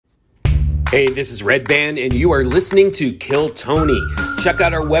Hey, this is Red Band, and you are listening to Kill Tony. Check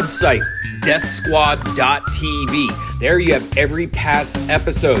out our website, deathsquad.tv. There you have every past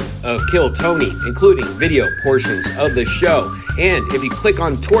episode of Kill Tony, including video portions of the show. And if you click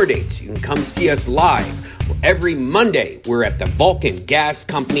on tour dates, you can come see us live. Every Monday, we're at the Vulcan Gas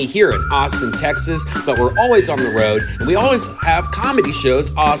Company here in Austin, Texas, but we're always on the road, and we always have comedy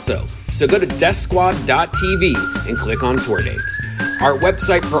shows also. So go to deathsquad.tv and click on tour dates. Our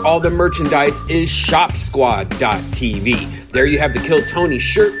website for all the merchandise is shopsquad.tv. There you have the Kill Tony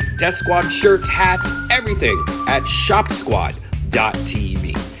shirt, Death Squad shirts, hats, everything at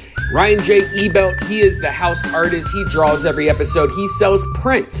shopsquad.tv. Ryan J. Ebelt, he is the house artist. He draws every episode. He sells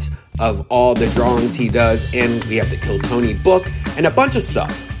prints of all the drawings he does, and we have the Kill Tony book and a bunch of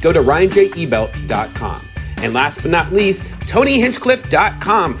stuff. Go to ryanjebelt.com. And last but not least,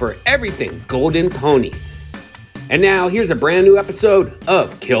 TonyHinchcliffe.com for everything Golden Pony. And now, here's a brand new episode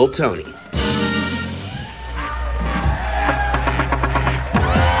of Kill Tony.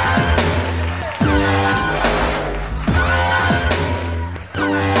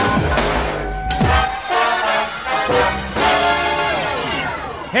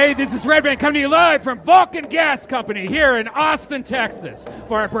 Hey, this is Red Band coming to you live from Vulcan Gas Company here in Austin, Texas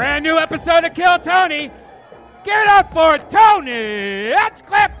for a brand new episode of Kill Tony. Give it up for Tony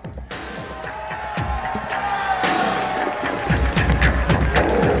Hinchcliffe!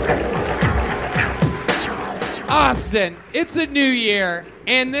 Austin, it's a new year,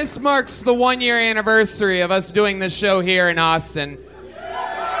 and this marks the 1-year anniversary of us doing this show here in Austin.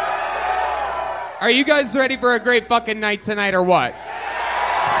 Are you guys ready for a great fucking night tonight or what?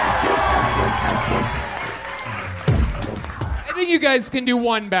 I think you guys can do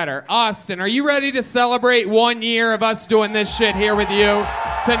one better. Austin, are you ready to celebrate 1 year of us doing this shit here with you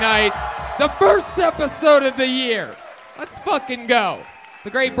tonight? The first episode of the year. Let's fucking go. The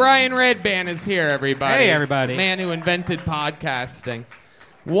great Brian Redband is here, everybody. Hey, everybody. Man who invented podcasting.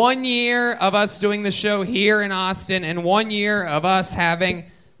 1 year of us doing the show here in Austin, and 1 year of us having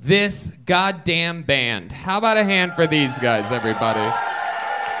this goddamn band. How about a hand for these guys, everybody?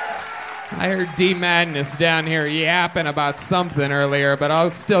 I heard D Madness down here yapping about something earlier, but I'll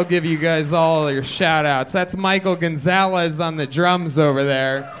still give you guys all your shout-outs. That's Michael Gonzalez on the drums over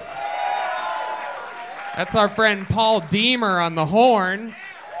there. That's our friend Paul Deemer on the horn.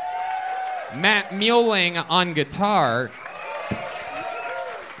 Matt Muehling on guitar.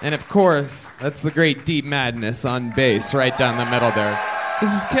 And of course, that's the great Deep Madness on bass right down the middle there.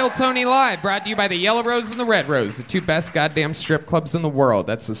 This is Kill Tony Live, brought to you by the Yellow Rose and the Red Rose, the two best goddamn strip clubs in the world.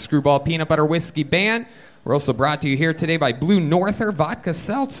 That's the Screwball Peanut Butter Whiskey Band. We're also brought to you here today by Blue Norther Vodka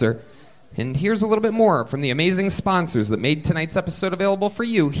Seltzer. And here's a little bit more from the amazing sponsors that made tonight's episode available for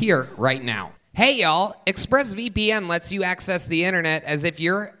you here right now. Hey y'all, ExpressVPN lets you access the internet as if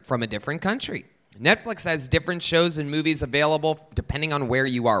you're from a different country. Netflix has different shows and movies available depending on where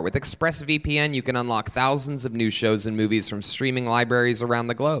you are. With ExpressVPN, you can unlock thousands of new shows and movies from streaming libraries around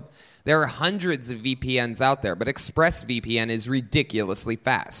the globe. There are hundreds of VPNs out there, but ExpressVPN is ridiculously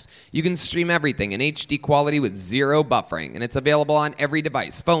fast. You can stream everything in HD quality with zero buffering, and it's available on every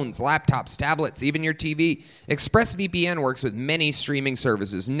device, phones, laptops, tablets, even your TV. ExpressVPN works with many streaming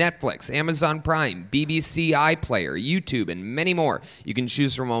services, Netflix, Amazon Prime, BBC iPlayer, YouTube, and many more. You can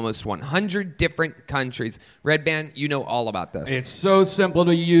choose from almost 100 different countries. Red Band, you know all about this. It's so simple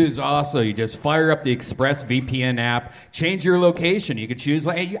to use also. You just fire up the ExpressVPN app, change your location. You could choose,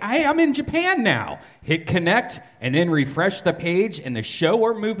 like, hey, I'm in Japan now. Hit connect, and then refresh the page, and the show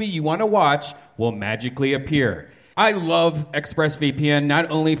or movie you want to watch will magically appear. I love ExpressVPN, not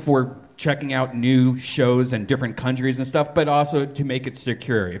only for checking out new shows in different countries and stuff, but also to make it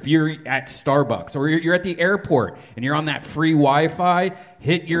secure. If you're at Starbucks or you're at the airport and you're on that free Wi-Fi,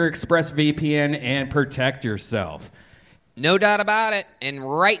 hit your ExpressVPN and protect yourself. No doubt about it. And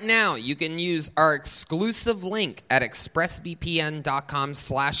right now, you can use our exclusive link at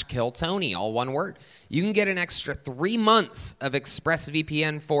expressvpn.com/killtony, all one word. You can get an extra 3 months of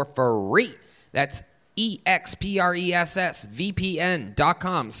ExpressVPN for free. That's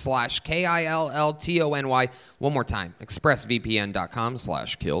expressvpn.com/KILLTONY. One more time,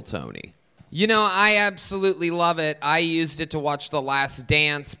 expressvpn.com/killtony. You know, I absolutely love it. I used it to watch The Last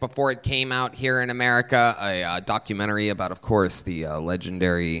Dance before it came out here in America, a documentary about, of course, the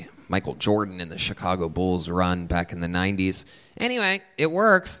legendary Michael Jordan and the Chicago Bulls run back in the 90s. Anyway, it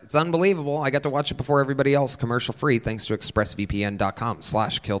works. It's unbelievable. I got to watch it before everybody else, commercial free, thanks to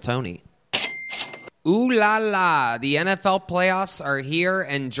expressvpn.com/killtony. Ooh la la, the NFL playoffs are here,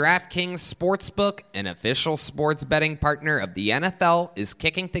 and DraftKings Sportsbook, an official sports betting partner of the NFL, is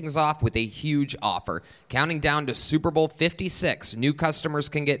kicking things off with a huge offer. Counting down to Super Bowl 56, new customers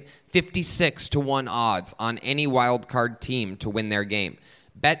can get 56-1 odds on any wildcard team to win their game.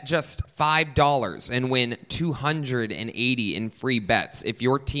 Bet just $5 and win $280 in free bets if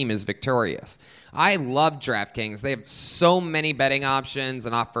your team is victorious. I love DraftKings. They have so many betting options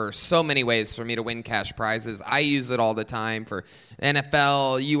and offer so many ways for me to win cash prizes. I use it all the time for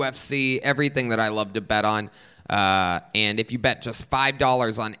NFL, UFC, everything that I love to bet on. And if you bet just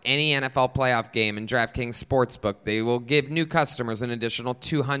 $5 on any NFL playoff game in DraftKings Sportsbook, they will give new customers an additional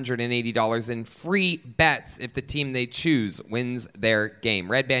 $280 in free bets if the team they choose wins their game.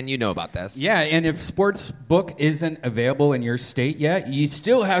 Red Band, you know about this. Yeah, and if Sportsbook isn't available in your state yet, you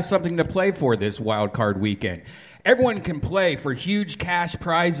still have something to play for this wild card weekend. Everyone can play for huge cash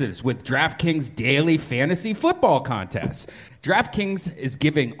prizes with DraftKings Daily Fantasy Football Contests. DraftKings is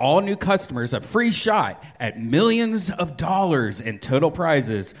giving all new customers a free shot at millions of dollars in total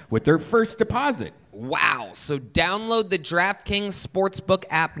prizes with their first deposit. Wow. So download the DraftKings Sportsbook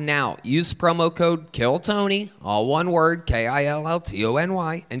app now. Use promo code KILLTONY, all one word,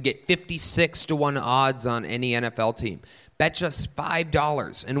 KILLTONY, and get 56-1 odds on any NFL team. Bet just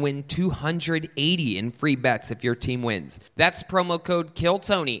 $5 and win $280 in free bets if your team wins. That's promo code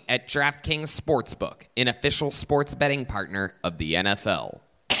KILLTONY at DraftKings Sportsbook, an official sports betting partner of the NFL.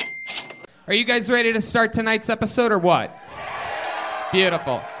 Are you guys ready to start tonight's episode or what?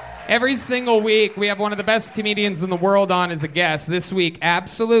 Beautiful. Every single week, we have one of the best comedians in the world on as a guest. This week,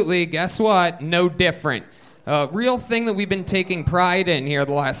 absolutely, guess what? No different. A real thing that we've been taking pride in here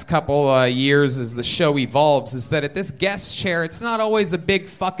the last couple years as the show evolves is that at this guest chair, it's not always a big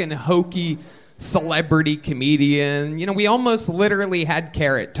fucking hokey celebrity comedian. You know, we almost literally had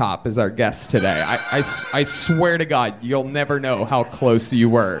Carrot Top as our guest today. I swear to God, you'll never know how close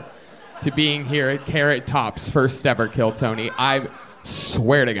you were to being here at Carrot Top's first ever Kill Tony. I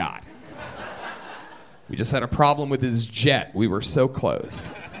swear to God. We just had a problem with his jet. We were so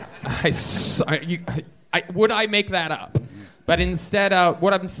close. Would I make that up? But instead,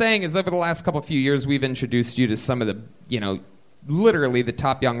 what I'm saying is over the last few years, we've introduced you to some of the, literally the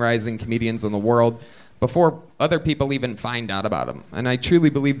top young rising comedians in the world before other people even find out about them. And I truly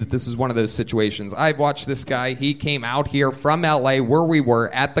believe that this is one of those situations. I've watched this guy. He came out here from L.A. where we were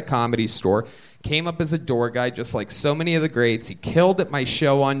at the Comedy Store, came up as a door guy just like so many of the greats. He killed at my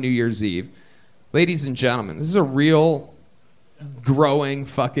show on New Year's Eve. Ladies and gentlemen, this is a real growing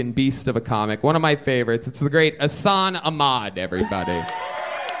fucking beast of a comic. One of my favorites. It's the great Ehsan Ahmad, everybody.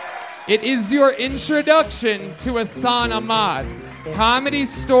 It is your introduction to Ehsan Ahmad. Comedy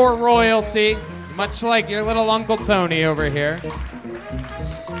Store royalty, much like your little Uncle Tony over here.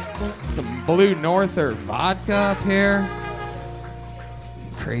 Some Blue Norther vodka up here.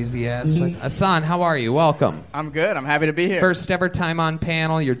 Crazy ass place. Ehsan, how are you? Welcome. I'm good. I'm happy to be here. First ever time on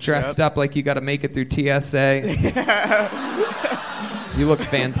panel. You're dressed up like you got to make it through TSA. You look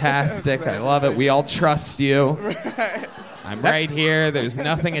fantastic. I love it. We all trust you. Right. I'm right here. There's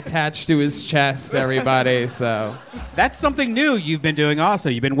nothing attached to his chest, everybody. So That's something new you've been doing also.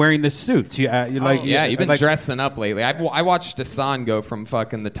 You've been wearing the suits. You've been dressing up lately. I watched Ehsan go from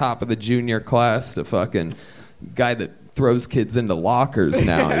fucking the top of the junior class to fucking guy that throws kids into lockers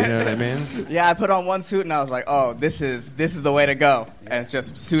now. You know what I mean? Yeah, I put on one suit and I was like, oh, this is the way to go. And it's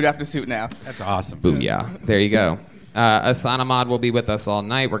just suit after suit now. That's awesome. Booyah. There you go. Ehsan Ahmad will be with us all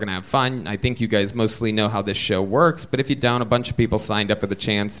night. We're going to have fun. I think you guys mostly know how this show works, but if you don't, a bunch of people signed up for the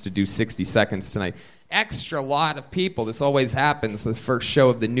chance to do 60 seconds tonight. Extra lot of people. This always happens the first show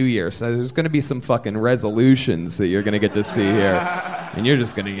of the new year, so there's going to be some fucking resolutions that you're going to get to see here. And you're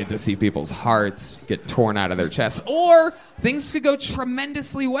just going to get to see people's hearts get torn out of their chests. Or things could go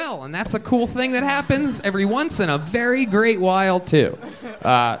tremendously well, and that's a cool thing that happens every once in a very great while, too.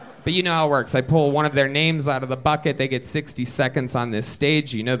 But you know how it works. I pull one of their names out of the bucket. They get 60 seconds on this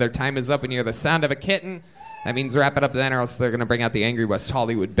stage. You know their time is up when you hear the sound of a kitten. That means wrap it up then, or else they're going to bring out the angry West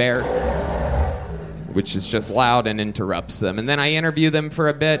Hollywood bear, which is just loud and interrupts them. And then I interview them for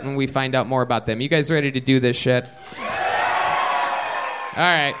a bit, and we find out more about them. You guys ready to do this shit? All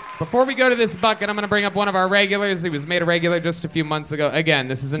right. Before we go to this bucket, I'm going to bring up one of our regulars. He was made a regular just a few months ago. Again,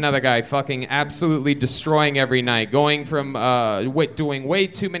 this is another guy fucking absolutely destroying every night, going from doing way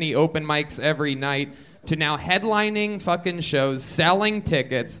too many open mics every night to now headlining fucking shows, selling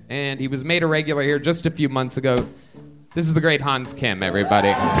tickets, and he was made a regular here just a few months ago. This is the great Hans Kim,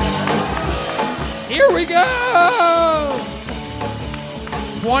 everybody. Here we go!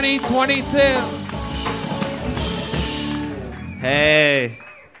 2022. Hey.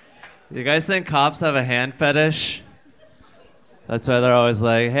 You guys think cops have a hand fetish? That's why they're always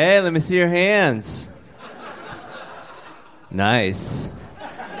like, hey, let me see your hands. Nice.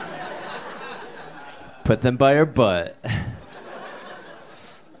 Put them by your butt.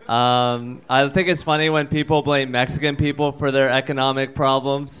 I think it's funny when people blame Mexican people for their economic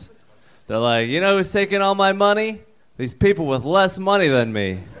problems. They're like, you know who's taking all my money? These people with less money than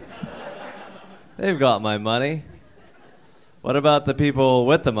me. They've got my money. What about the people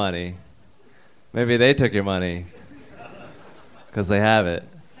with the money? Maybe they took your money. Because they have it.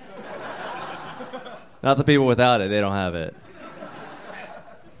 Not the people without it, they don't have it.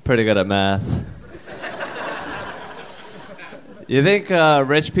 Pretty good at math. You think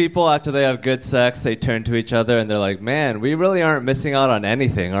rich people, after they have good sex, they turn to each other and they're like, man, we really aren't missing out on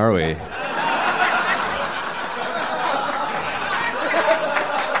anything, are we?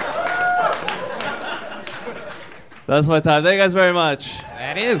 That's my time. Thank you guys very much.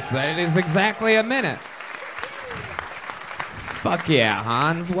 That is exactly a minute. Fuck yeah,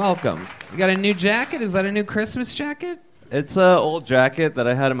 Hans. Welcome. You got a new jacket? Is that a new Christmas jacket? It's an old jacket that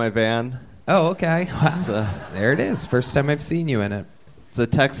I had in my van. Oh, okay. Wow. There it is. First time I've seen you in it. The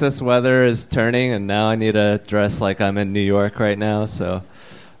Texas weather is turning, and now I need to dress like I'm in New York right now. So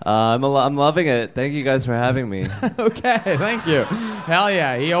I'm loving it. Thank you guys for having me. Okay, thank you. Hell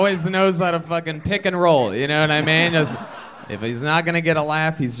yeah. He always knows how to fucking pick and roll. You know what I mean? Just, if he's not going to get a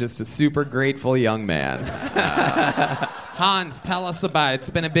laugh, he's just a super grateful young man. Hans, tell us about it. It's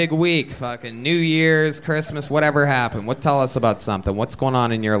been a big week. Fucking New Year's, Christmas, whatever happened. Tell us about something. What's going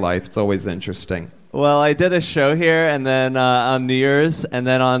on in your life? It's always interesting. Well, I did a show here, and then on New Year's, and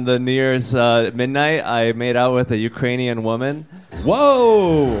then on the New Year's midnight, I made out with a Ukrainian woman.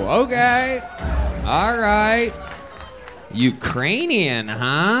 Whoa, okay. All right. Ukrainian,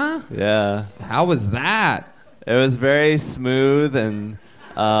 huh? Yeah. How was that? It was very smooth and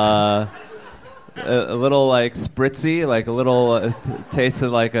a little like spritzy, like a little tasted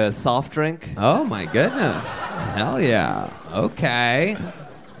like a soft drink. Oh my goodness. Hell yeah. Okay.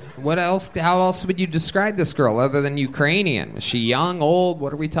 What else? How else would you describe this girl other than Ukrainian? Is she young, old?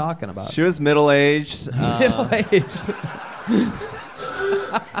 What are we talking about? She was middle-aged. Middle-aged.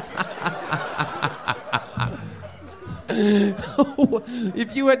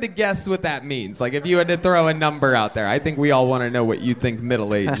 If you had to guess what that means, like if you had to throw a number out there, I think we all want to know what you think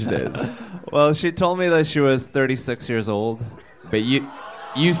middle-aged is. Well, she told me that she was 36 years old. But you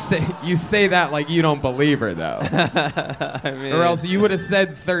say that like you don't believe her, though. I mean, or else you would have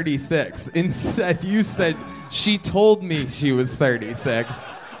said 36. Instead, you said, she told me she was 36,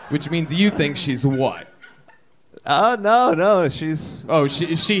 which means you think she's what? No, she's... Oh,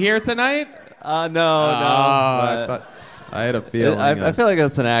 is she here tonight? No. I had a feeling. I feel like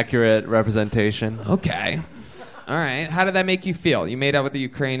that's an accurate representation. Okay. All right. How did that make you feel? You made out with the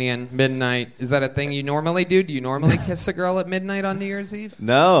Ukrainian midnight. Is that a thing you normally do? Do you normally kiss a girl at midnight on New Year's Eve?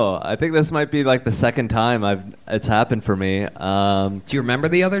 No. I think this might be like the second time it's happened for me. Do you remember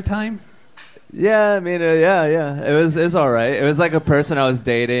the other time? Yeah, I mean, yeah. It was all right. It was like a person I was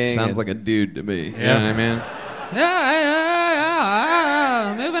dating. Sounds like a dude to me. You know what I mean? Yeah.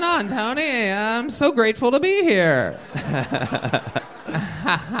 Moving on, Tony. I'm so grateful to be here.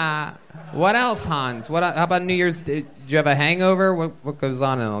 What else, Hans? How about New Year's? Did you have a hangover? What goes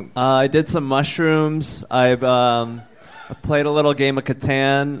on? I did some mushrooms. I played a little game of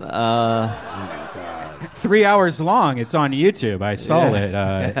Catan. 3 hours long. It's on YouTube. I saw it.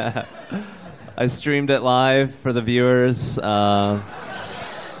 I streamed it live for the viewers. Wow.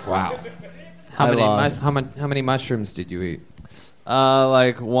 How many mushrooms did you eat?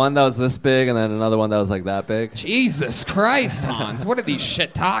 Like one that was this big and then another one that was like that big. Jesus Christ, Hans. What are these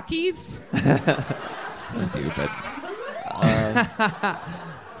shiitakes? Stupid.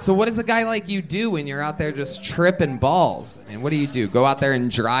 So what does a guy like you do when you're out there just tripping balls? I mean, what do you do? Go out there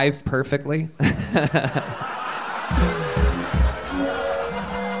and drive perfectly?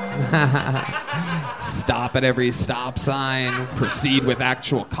 Stop at every stop sign. Proceed with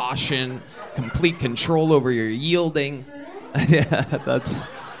actual caution. Complete control over your yielding. Yeah, that's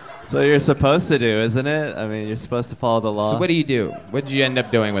what you're supposed to do, isn't it? I mean, you're supposed to follow the law. So what do you do? What did you end up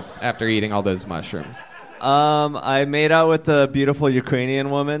doing after eating all those mushrooms? I made out with a beautiful Ukrainian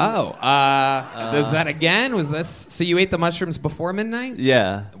woman. Oh, is that again? Was this... So you ate the mushrooms before midnight?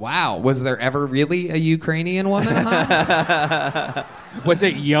 Yeah. Wow. Was there ever really a Ukrainian woman, huh? Was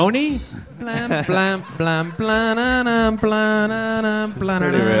it Yoni? Blam, blam, blam, blam, blam, blam, blam.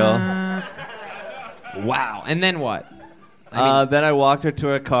 Pretty real. Wow. And then what? Then I walked her to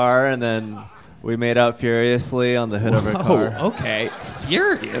her car, and then We made out furiously on the hood of her car. Okay.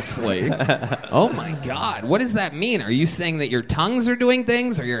 Furiously? Oh, my God. What does that mean? Are you saying that your tongues are doing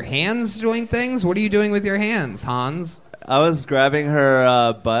things or your hands doing things? What are you doing with your hands, Hans? I was grabbing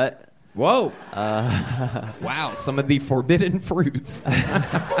her butt. Whoa. Wow, some of the forbidden fruits.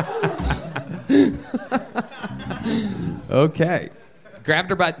 Okay.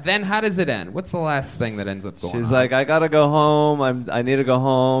 Grabbed her butt. Then how does it end? What's the last thing that ends up going on? She's like, I gotta go home. I need to go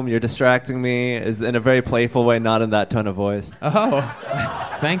home. You're distracting me. Is in a very playful way, not in that tone of voice. Oh,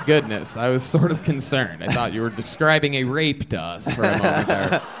 thank goodness. I was sort of concerned. I thought you were describing a rape to us for a moment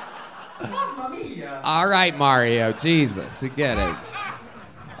there. All right, Mario. Jesus, we get it.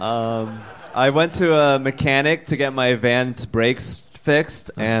 I went to a mechanic to get my van's brakes fixed,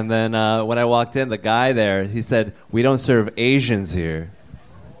 and then when I walked in, the guy there, he said, "We don't serve Asians here."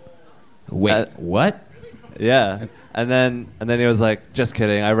 Wait, what? Yeah. And then he was like, "Just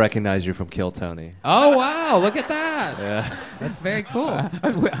kidding. I recognize you from Kill Tony." Oh, wow. Look at that. Yeah. That's very cool.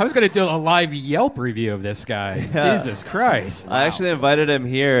 I was going to do a live Yelp review of this guy. Yeah. Jesus Christ. I actually invited him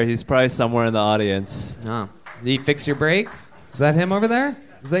here. He's probably somewhere in the audience. Oh. Did he fix your brakes? Is that him over there?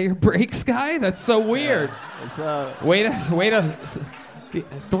 Is that your brakes guy? That's so weird. Wait a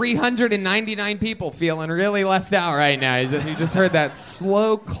 399 people feeling really left out right now. You just heard that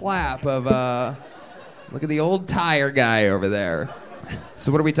slow clap of look at the old tire guy over there.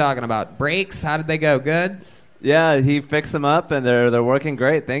 So what are we talking about? Brakes? How did they go? Good? Yeah, he fixed them up, and they're working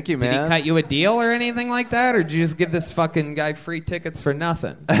great. Thank you, Did man. he cut you a deal or anything like that, or did you just give this fucking guy free tickets for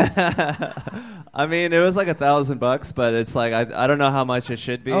nothing? I mean, it was like $1,000, but it's like I don't know how much it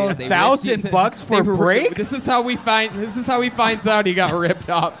should be. Oh, $1,000 for brakes? This is how he finds out he got ripped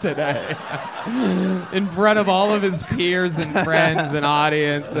off today. In front of all of his peers and friends and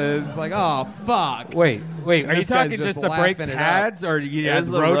audiences. Like, oh fuck. Wait. Are you This guy's talking just the brake laughing it pads, or you It had was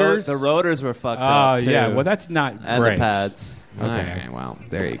rotors? The roters were fucked Oh, up, too. yeah. Well, that's not And brakes. the pads. Okay. All right, well,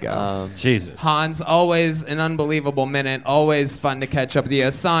 there you go. Jesus. Hans, always an unbelievable minute. Always fun to catch up with you.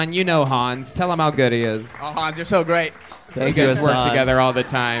 Ehsan, you know Hans. Tell him how good he is. Oh, Hans, you're so great. Thank you you, guys work Ehsan. together all the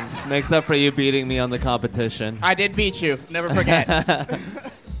time. This makes up for you beating me on the competition. I did beat you. Never forget.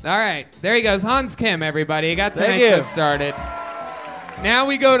 All right, there he goes. Hans Kim, everybody. He got tonight's you. show started. Now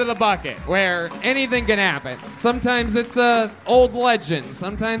we go to the bucket, where anything can happen. Sometimes it's a old legend.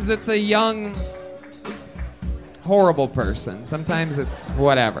 Sometimes it's a young, horrible person. Sometimes it's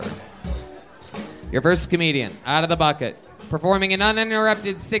whatever. Your first comedian out of the bucket, performing an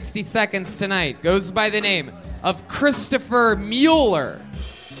uninterrupted 60 seconds tonight, goes by the name of Christopher Mueller.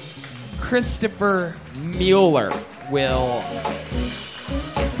 Christopher Mueller will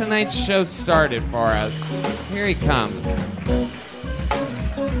get tonight's show started for us. Here he comes.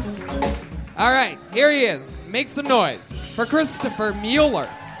 All right, here he is. Make some noise for Christopher Mueller.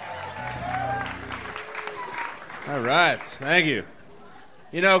 All right, thank you.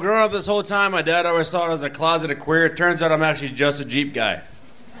 You know, growing up this whole time, my dad always thought I was a closeted queer. It turns out I'm actually just a Jeep guy.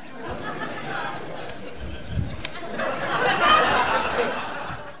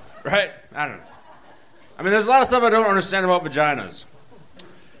 Right? I don't know. I mean, there's a lot of stuff I don't understand about vaginas.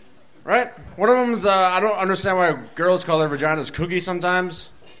 Right? One of them is I don't understand why girls call their vaginas cookies sometimes.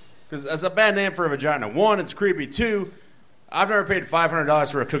 Because that's a bad name for a vagina. One, it's creepy. Two, I've never paid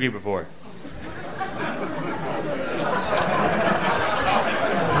 $500 for a cookie before.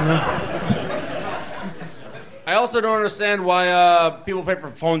 I also don't understand why people pay for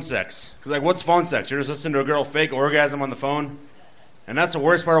phone sex. Because, like, what's phone sex? You're just listening to a girl fake orgasm on the phone? And that's the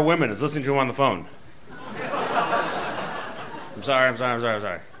worst part of women, is listening to them on the phone. I'm sorry.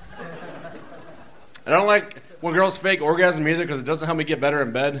 I don't like when girls fake orgasm either, because it doesn't help me get better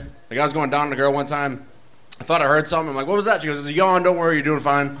in bed. Like, I was going down on a girl one time. I thought I heard something. I'm like, what was that? She goes, it's a yawn. Don't worry, you're doing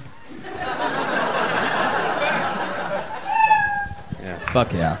fine. Yeah.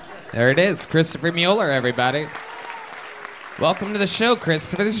 Fuck yeah. There it is. Christopher Mueller, everybody. Welcome to the show,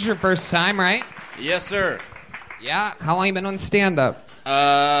 Christopher. This is your first time, right? Yes, sir. Yeah. How long you been on stand-up?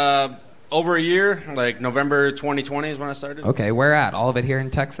 Over a year. Like, November 2020 is when I started. Okay, where at? All of it here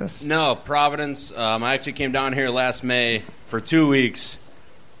in Texas? No, Providence. I actually came down here last May for 2 weeks,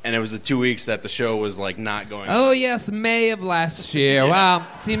 and it was the 2 weeks that the show was, like, not going on. Oh, yes, May of last year. Yeah. Wow,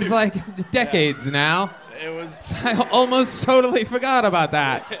 seems like decades now. It was... I almost totally forgot about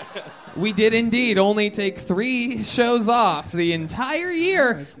that. We did indeed only take 3 shows off the entire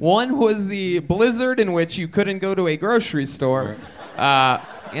year. One was the blizzard in which you couldn't go to a grocery store.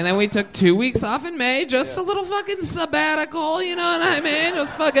 And then we took 2 weeks off in May, just a little fucking sabbatical, you know what I mean?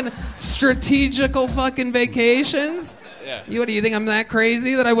 Just fucking strategical fucking vacations. Yeah. What do you think, I'm that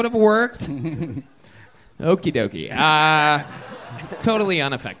crazy that I would have worked? Okie dokie. Totally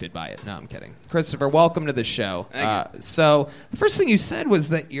unaffected by it. No, I'm kidding. Christopher, welcome to the show. Thank So the first thing you said was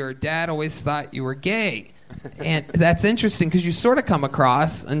that your dad always thought you were gay. And that's interesting because you sort of come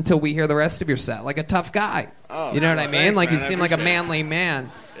across, until we hear the rest of your set, like a tough guy. Oh, you know what I mean? thanks, Like man. you I seem like a appreciate it. manly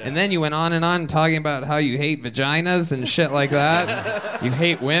man. And then you went on and on talking about how you hate vaginas and shit like that. You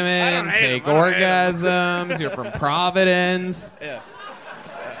hate women, hate fake 'em. I don't hate 'em. orgasms. You're from Providence. Yeah.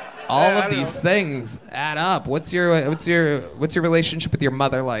 All Yeah, I of don't these know. things add up. What's your relationship with your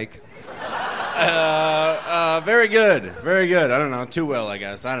mother like? Very good. Very good. I don't know. Too well, I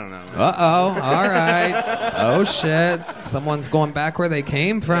guess. I don't know. Uh-oh. All right. Oh, shit. Someone's going back where they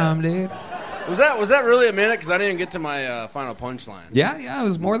came from, dude. Was that really a minute? Because I didn't even get to my final punchline. Yeah, it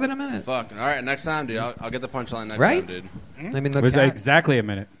was more than a minute. Fuck. All right, next time, dude. I'll get the punchline next Right? time, dude. I mean, It the was cat, exactly a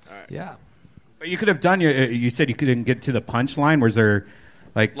minute. yeah. But you could have done you said you couldn't get to the punchline. Was there,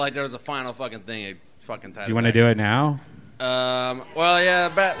 like, Like there was a final fucking thing. It fucking tied. do you want to do it now? Well, yeah.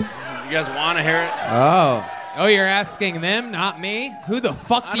 Bet you guys want to hear it. Oh, you're asking them, not me? Who the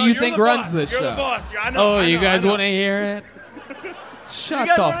fuck I do know, you you're think the runs boss. this You're show? the boss. I know. Oh, I you know, guys I know. want to hear it? Shut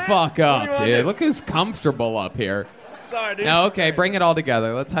guys the wanna- fuck what do up, you wanna dude. do? Look who's comfortable up here. Sorry, dude. No, okay, bring it all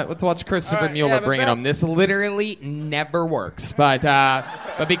together. Let's watch Christopher All right, Mueller yeah, but bring it that- home. This literally never works, but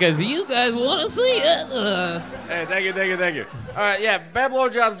because you guys want to see it. Hey, thank you. All right, yeah, bad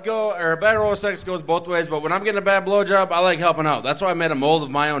blowjobs bad oral sex goes both ways, but when I'm getting a bad blowjob, I like helping out. That's why I made a mold of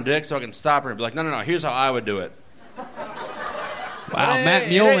my own dick so I can stop her and be like, no, here's how I would do it. Wow, It Matt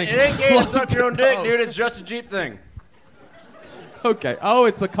ain't- Mueller. It ain't gay to suck your own dick, dude. It's just a Jeep thing. Okay. Oh,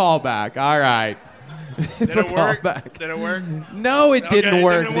 it's a callback. All right. It's Did a it work? callback. Did it work? No, it didn't it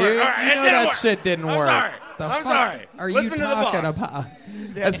work, didn't dude. work. All right, You it know didn't that work. shit didn't I'm work. sorry. The I'm fuck sorry. Are Listen you to the talking boss. about?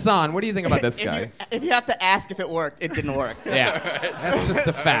 Ehsan, what do you think about this guy? If you have to ask if it worked, it didn't work. Yeah, that's just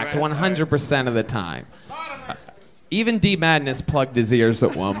a fact. 100% of the time. Even D Madness plugged his ears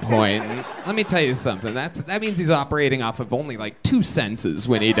at one point. And let me tell you something. That means he's operating off of only like 2 senses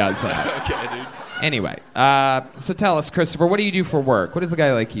when he does that. Okay, dude. Anyway, so tell us, Christopher, what do you do for work? What does a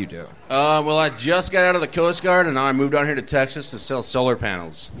guy like you do? Well, I just got out of the Coast Guard, and now I moved down here to Texas to sell solar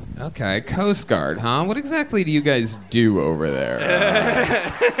panels. Okay, Coast Guard, huh? What exactly do you guys do over there?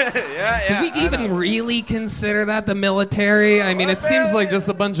 Yeah, Do we even really consider that the military? I mean, it seems like just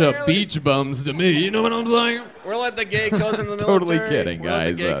a bunch of beach bums to me. You know what I'm saying? We're like the gay cousin in the Totally military. kidding, We're like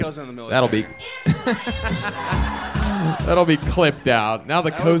guys. the gay cousin in the military. That'll be clipped out. Now the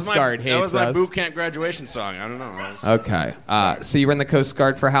That was Coast my- Guard hates That was my us. boot camp graduation song. I don't know. That Okay. So you were in the Coast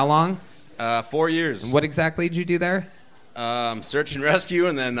Guard for how long? was, 4 years. What exactly did you do there? Search and rescue,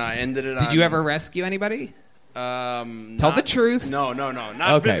 and then I ended it on... Did you ever rescue anybody? Tell Not- the truth. No. Not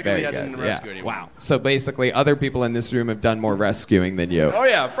Okay, physically. very I good. didn't rescue anyone. Wow. So basically, other people in this room have done more rescuing than you. Oh,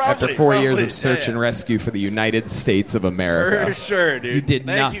 yeah, probably. After 4 years probably. of search Yeah. and rescue for the United States of America. For sure, dude. You did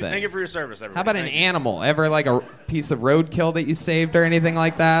Thank nothing. Thank you for your service, everybody. How about an Thank you. animal? Ever like a piece of roadkill that you saved or anything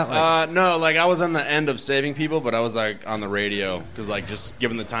like that? Like, No, like I was on the end of saving people, but I was like on the radio because like just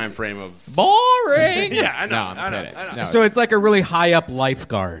given the time frame of. boring. Yeah, I know. No, I'm I know, kidding. I know. No, So it's like a really high up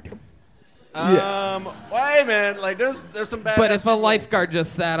lifeguard. Well, hey man, like there's some bad. but if a lifeguard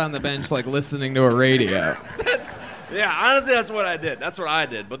just sat on the bench like listening to a radio. honestly, that's what I did. That's what I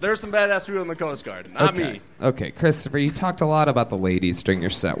did. But there's some badass people in the Coast Guard, not Okay. me. Okay, Christopher, you talked a lot about the ladies during your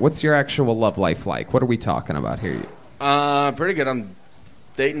set. What's your actual love life like? What are we talking about here? Pretty good. I'm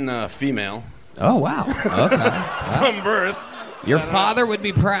dating a female Oh, wow. Okay. from birth. Your father would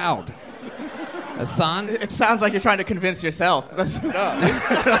be proud. Ehsan? It sounds like you're trying to convince yourself. I'm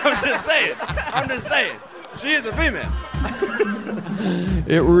just saying. She is a female.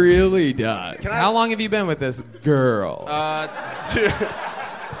 It really does. I- How long have you been with this girl?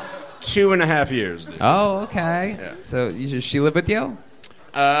 2.5 years. Dude. Oh, okay. Yeah. So does she live with you?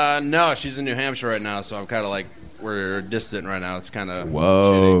 No, she's in New Hampshire right now, so I'm kind of like we're distant right now. It's kind of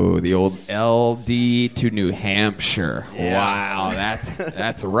Whoa, the old LD to New Hampshire. Yeah. Wow,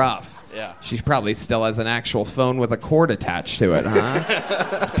 that's rough. Yeah. She probably still has an actual phone with a cord attached to it,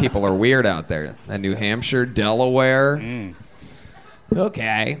 huh? These people are weird out there. New Hampshire, Delaware.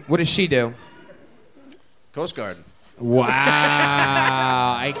 Okay. What does she do? Coast Guard. Wow.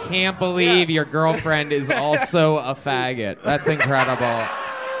 I can't believe your girlfriend is also a faggot. That's incredible.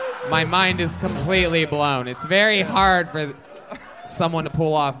 My mind is completely blown. It's very hard for someone to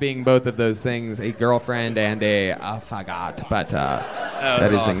pull off being both of those things, a girlfriend and a faggot. But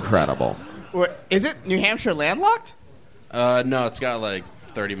that is awesome. incredible. Is it New Hampshire landlocked? No, it's got like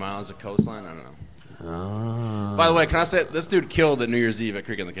 30 miles of coastline. I don't know. By the way, can I say this dude killed at New Year's Eve at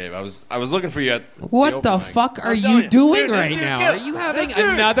Creek in the Cave? I was looking for you at What the mic. fuck are I'm you telling doing Dude, this right dude now? killed- Are you having this dude-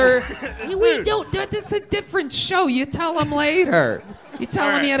 another? this We dude. don't. This is a different show. You tell him later. You tell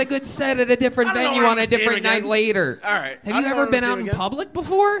him right. he had a good set at a different I don't know venue where on I'm a gonna see him different night again. later. All right. Have I you don't know ever where I'm been gonna out see in him again. public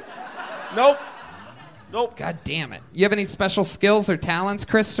before? Nope. God damn it! You have any special skills or talents,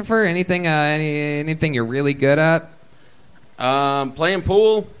 Christopher? Anything? Anything you're really good at? Playing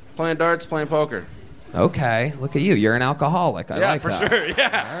pool, playing darts, playing poker. Okay, look at you. You're an alcoholic. I Yeah, like for that. sure.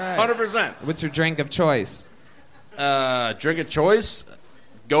 Yeah, All right. 100%. What's your drink of choice? Drink of choice.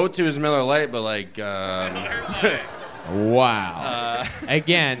 Go to is Miller Lite, but like. Wow.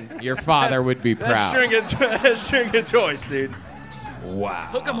 Again, your father would be proud. That's drink of choice, dude. Wow.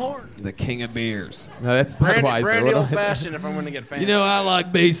 Hook 'em horn. The king of beers. No, that's Brandy Budweiser. What old do I- fashioned if I'm going to get fancy. You know, I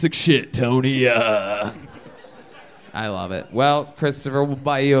like basic shit, Tony. I love it. Well, Christopher, we'll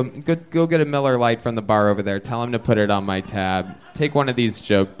buy you go get a Miller Lite from the bar over there. Tell him to put it on my tab. Take one of these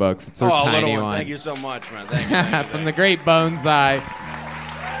joke books. It's a a tiny little one. Thank you so much, man. Thank you. Thank you, From the great Bonsai.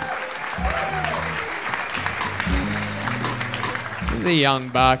 He's a young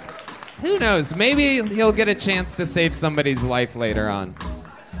buck. Who knows? Maybe he'll get a chance to save somebody's life later on.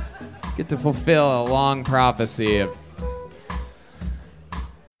 Get to fulfill a long prophecy of.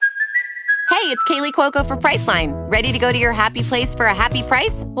 Hey, it's Kaylee Cuoco for Priceline. Ready to go to your happy place for a happy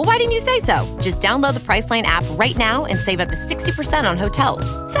price? Well, why didn't you say so? Just download the Priceline app right now and save up to 60% on hotels.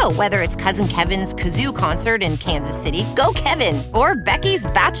 So whether it's Cousin Kevin's Kazoo concert in Kansas City, go Kevin, or Becky's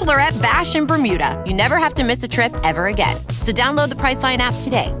Bachelorette Bash in Bermuda, you never have to miss a trip ever again. So download the Priceline app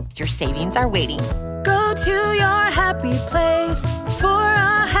today. Your savings are waiting. Go to your happy place for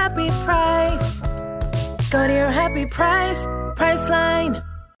a happy price. Go to your happy price, Priceline.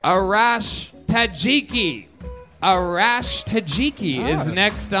 Arash Tajiki. Arash Tajiki is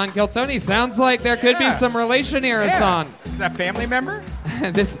next on Kill Tony. Sounds like there could be some relation here, Ehsan. Is that family member?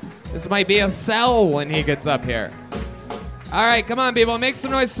 this might be a cell when he gets up here. All right, come on, people. Make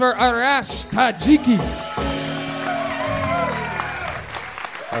some noise for Arash Tajiki.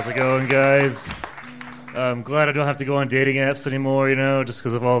 How's it going, guys? I'm glad I don't have to go on dating apps anymore, just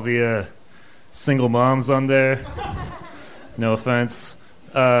because of all the single moms on there. No offense.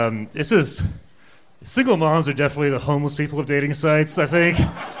 It's just single moms are definitely the homeless people of dating sites. I think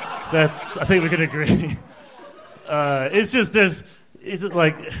we can agree. It's just is it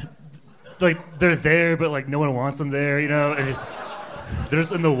like they're there, but like no one wants them there, and just they're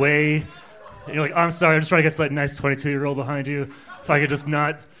just in the way. And you're like, I'm sorry, I'm just trying to get to that nice 22-year-old behind you. If I could just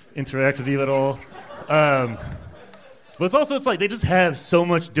not interact with you at all. But it's like they just have so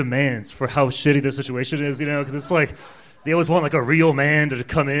much demands for how shitty their situation is, because it's like they always want like a real man to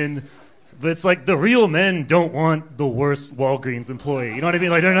come in, but it's like the real men don't want the worst Walgreens employee. You know what I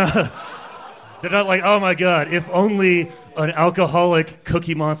mean? Like they're not like, oh my god, if only an alcoholic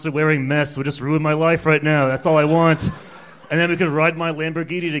Cookie Monster wearing mess would just ruin my life right now. That's all I want. And then we could ride my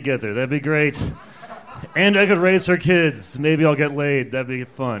Lamborghini together. That'd be great. And I could raise her kids. Maybe I'll get laid. That'd be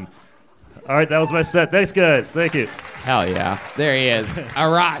fun. All right, that was my set. Thanks, guys. Thank you. Hell yeah. There he is.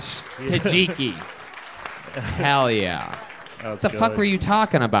 Arash Tajiki. Hell yeah. What the fuck were you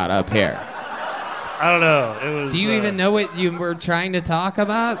talking about up here? I don't know. It was. Do you even know what you were trying to talk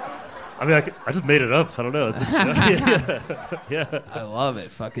about? I mean, I just made it up. I don't know. It's yeah. I love it.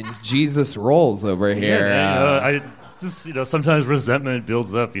 Fucking Jesus rolls over here. I just, sometimes resentment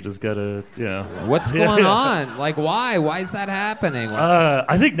builds up. You just gotta, What's going on? Like, why? Why is that happening?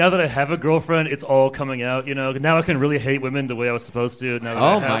 I think now that I have a girlfriend, it's all coming out. Now I can really hate women the way I was supposed to. Now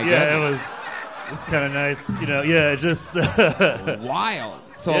that my yeah, goodness. It's kind of nice. Yeah, just wild.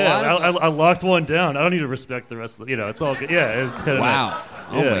 So yeah, a lot of I locked one down. I don't need to respect the rest of the, it's all good. Yeah, it's kind of wow.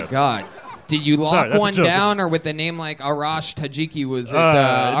 Nice. Oh my god. Did you lock Sorry, one down, or with a name like Arash Tajiki, was it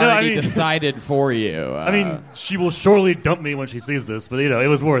already decided for you? I mean, she will surely dump me when she sees this, but it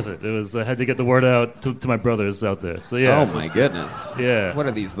was worth it. It was I had to get the word out to my brothers out there. So yeah. Oh my goodness. Yeah. What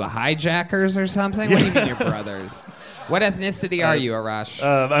are these? The hijackers or something? What do you mean, your brothers? What ethnicity are you, Arash?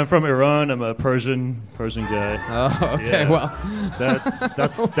 I'm from Iran. I'm a Persian guy. Oh, okay. Yeah. Well,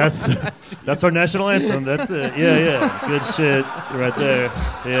 that's our national anthem. That's it. Yeah. Good shit right there.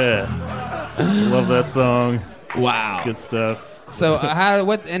 Yeah. Love that song. Wow. Good stuff. So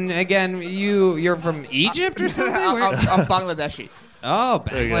what? And again, you're from Egypt or something? I'm Bangladeshi. Oh,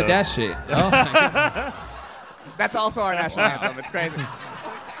 Bangladeshi. Oh my goodness. That's also our national anthem. It's crazy.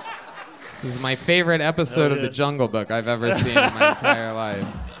 This is my favorite episode of The Jungle Book I've ever seen in my entire life.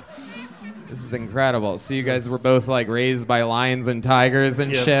 This is incredible. So you guys were both like raised by lions and tigers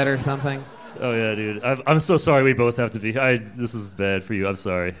and shit or something? Oh yeah, dude. I'm so sorry. We both have to be. This is bad for you. I'm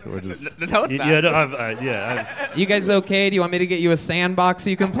sorry. We're just. No, it's not. Yeah, no, You guys okay? Do you want me to get you a sandbox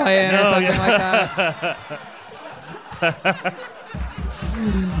you can play in or something like that?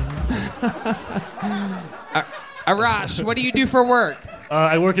 Arash, what do you do for work?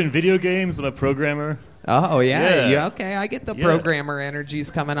 I work in video games. I'm a programmer. Oh, yeah. Yeah. Okay, I get the Yeah. programmer energies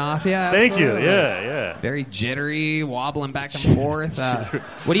coming off. Yeah, Thank you. absolutely. Yeah. Very jittery, wobbling back and forth.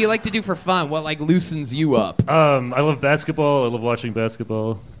 What do you like to do for fun? What, loosens you up? I love basketball. I love watching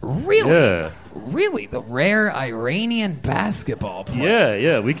basketball. Really? Yeah. Really? The rare Iranian basketball player.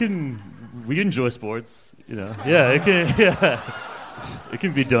 Yeah. We enjoy sports. Yeah. It can. Yeah. It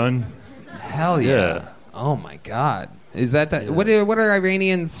can be done. Hell yeah. Oh, my God. Is that what are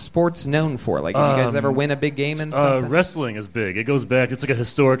Iranian sports known for? Have you guys ever win a big game in something? Wrestling is big. It goes back. It's like a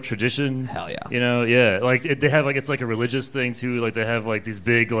historic tradition. Hell yeah. Yeah. They have it's like a religious thing too. They have these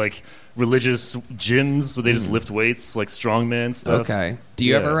big religious gyms where they just lift weights, like strongman stuff. Okay. Do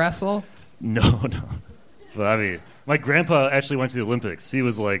you ever wrestle? No. But I mean, my grandpa actually went to the Olympics. He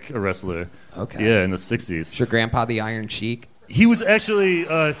was a wrestler. Okay. Yeah, in the 60s. Is your grandpa the Iron Sheik? He was actually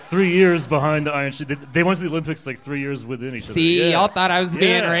 3 years behind the Iron Sheik. They went to the Olympics 3 years within each other. See, y'all thought I was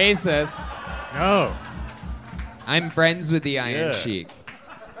being racist. No. I'm friends with the Iron Sheik.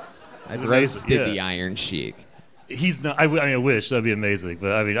 I've roasted the Iron Sheik. He's not. I wish that'd be amazing,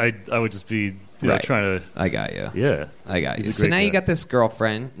 but I mean, I would just be trying to. I got you. Yeah, I got you. He's a So great now guy. you got this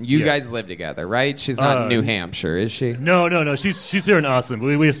girlfriend. You Yes. guys live together, right? She's not in New Hampshire, is she? No. She's here in Austin.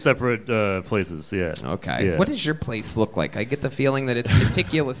 We have separate places. Yeah. Okay. Yeah. What does your place look like? I get the feeling that it's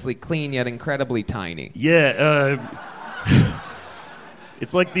meticulously clean yet incredibly tiny. Yeah.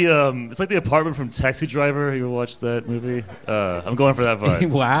 It's like the apartment from Taxi Driver. You ever watched that movie? I'm going for that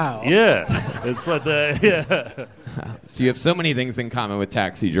vibe. Wow. Yeah. It's like that. Yeah. So you have so many things in common with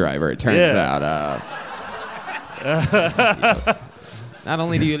Taxi Driver, it turns out. Not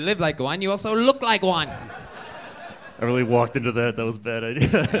only do you live like one, you also look like one. I really walked into that. That was a bad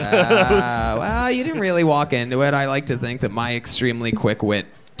idea. Well, you didn't really walk into it. I like to think that my extremely quick wit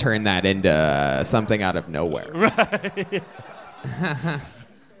turned that into something out of nowhere. Right.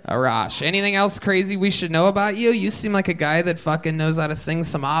 Arash, anything else crazy we should know about you? You seem like a guy that fucking knows how to sing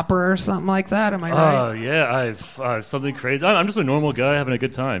some opera or something like that. Am I right? Oh, yeah. I've something crazy. I'm just a normal guy having a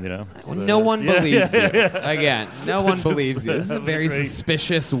good time, Well, So no one believes you. Again, no one Just believes you. This is a having very great-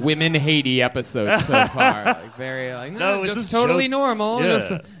 suspicious women-hatey episode so far. No, it's just just totally jokes. normal. Yeah.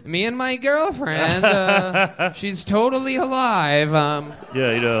 Just, me and my girlfriend, she's totally alive.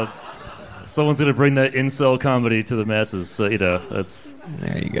 Someone's gonna bring that incel comedy to the masses. So that's.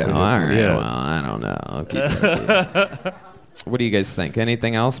 There you go. All right. Yeah. Well, I don't know. Okay. What do you guys think?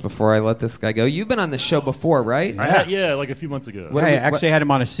 Anything else before I let this guy go? You've been on the show before, right? Like a few months ago. I actually had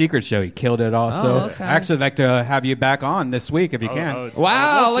him on a secret show. He killed it also. Oh, okay. Actually, I'd like to have you back on this week if you can.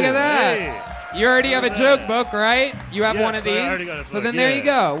 Wow, look at that. You already have a joke book, right? You have Yes, one of I already these? got a So book, then there yeah. you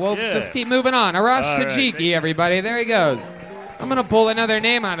go. We'll Yeah. just keep moving on. Arash All right, Tajiki, thank you. everybody. There he goes. I'm going to pull another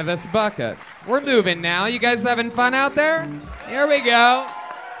name out of this bucket. We're moving now. You guys having fun out there? Here we go.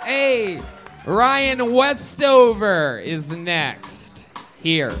 Hey, Ryan Westover is next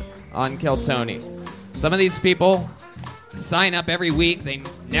here on Kill Tony. Some of these people sign up every week. They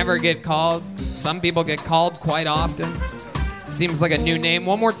never get called. Some people get called quite often. Seems like a new name.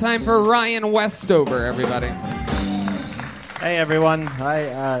 One more time for Ryan Westover, everybody. Hey everyone.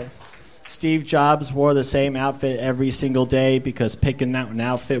 Steve Jobs wore the same outfit every single day because picking out an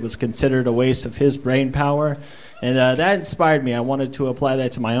outfit was considered a waste of his brain power. And that inspired me. I wanted to apply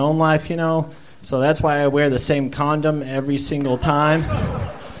that to my own life, So that's why I wear the same condom every single time.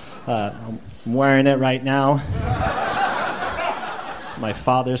 I'm wearing it right now. It's my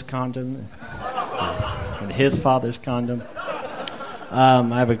father's condom and his father's condom. I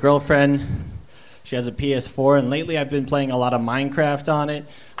have a girlfriend. She has a PS4, and lately I've been playing a lot of Minecraft on it.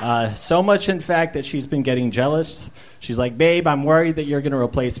 So much, in fact, that she's been getting jealous. She's like, babe, I'm worried that you're going to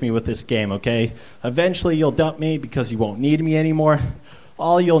replace me with this game, okay? Eventually you'll dump me because you won't need me anymore.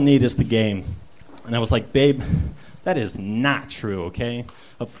 All you'll need is the game. And I was like, babe, that is not true, okay?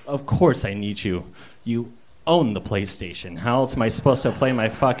 Of course I need you. You own the PlayStation. How else am I supposed to play my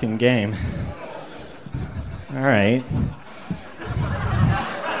fucking game? All right.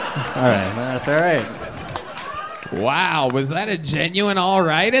 All right, that's all right. Wow, was that a genuine all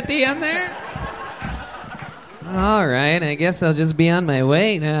right at the end there? All right, I guess I'll just be on my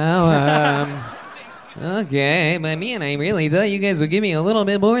way now. Okay, but man, I really thought you guys would give me a little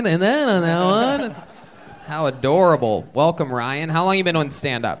bit more than that on that one. How adorable. Welcome, Ryan. How long you been on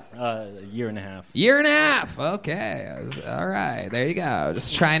stand-up? A year and a half. Year and a half. Okay. All right. There you go.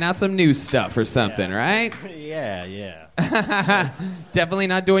 Just trying out some new stuff or something, right? Yeah. Definitely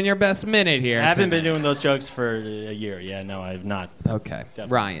not doing your best minute here. I haven't been doing those jokes for a year. Yeah, no, I've not. Okay.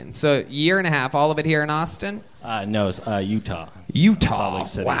 Definitely. Ryan, so year and a half, all of it here in Austin? No, it's Utah. Utah. Salt Lake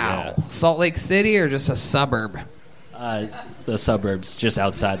City, wow. yeah. Salt Lake City or just a suburb? The suburbs, just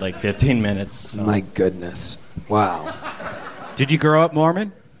outside, like 15 minutes. So. My goodness. Wow. Did you grow up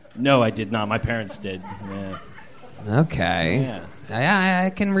Mormon? No, I did not. My parents did. Yeah. Okay. Yeah. I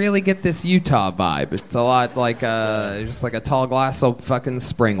can really get this Utah vibe. It's a lot like just like a tall glass of fucking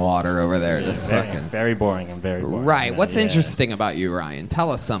spring water over there. Just fucking very boring and very boring. Right. What's interesting about you, Ryan? Tell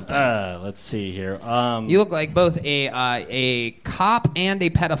us something. Let's see here. You look like both a cop and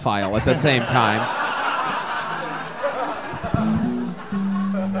a pedophile at the same time.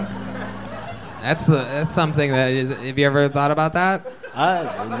 That's something that is. Have you ever thought about that?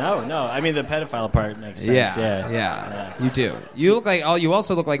 No. I mean, the pedophile part makes sense. Yeah. You do. You look like. You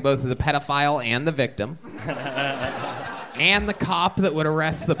also look like both the pedophile and the victim, and the cop that would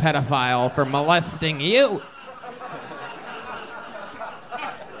arrest the pedophile for molesting you.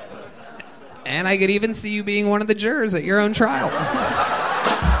 And I could even see you being one of the jurors at your own trial.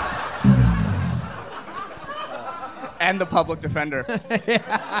 And the public defender.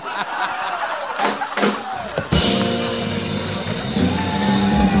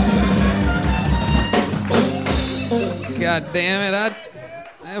 God damn it,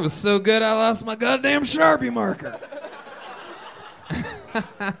 that was so good I lost my goddamn Sharpie marker.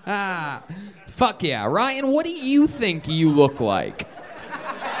 Fuck yeah. Ryan, what do you think you look like?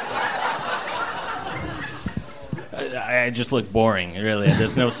 I just look boring, really.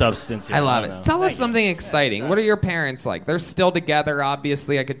 There's no substance here. I love it. Tell us something exciting. What are your parents like? They're still together,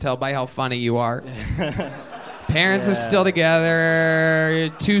 obviously. I could tell by how funny you are. Parents are still together.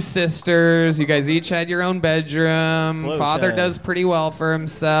 2 sisters. You guys each had your own bedroom. Close, Father does pretty well for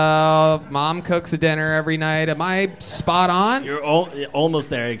himself. Mom cooks a dinner every night. Am I spot on? You're almost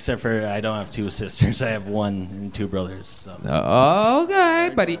there, except for I don't have 2 sisters. I have 1 and 2 brothers. So.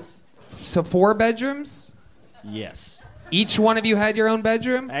 Okay, buddy. So 4 bedrooms? Yes. Each one of you had your own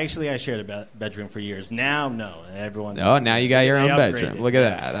bedroom? Actually, I shared a bedroom for years. Now, no. Everyone. Oh, now you got your own bedroom. Look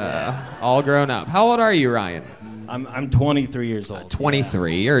at that. All grown up. How old are you, Ryan? I'm 23 years old.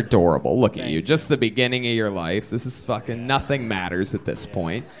 23. You're adorable. Look at you. Just the beginning of your life. This is fucking nothing matters at this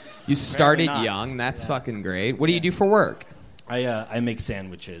point. You started young. That's fucking great. What do you do for work? I make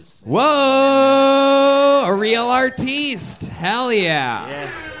sandwiches. Whoa! A real artiste. Hell yeah.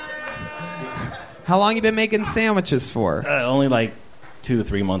 How long you been making sandwiches for? Only like 2 to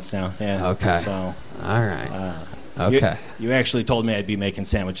 3 months now. Yeah. Okay. So. All right. Okay. You actually told me I'd be making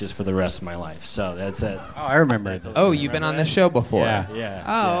sandwiches for the rest of my life, so that's it. Oh, I remember it. Oh, you've been on the show before? Yeah.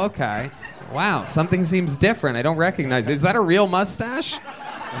 Oh, okay. Wow, something seems different. I don't recognize it. Is that a real mustache?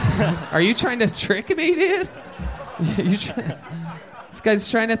 Are you trying to trick me, dude? This guy's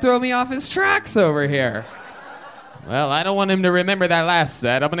trying to throw me off his tracks over here. Well, I don't want him to remember that last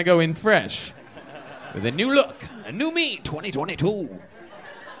set. I'm going to go in fresh. With a new look. A new me, 2022.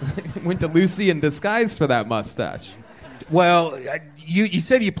 Went to Lucy in disguise for that mustache. Well, you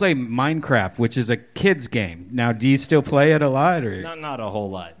said you play Minecraft, which is a kid's game. Now, do you still play it a lot, or not a whole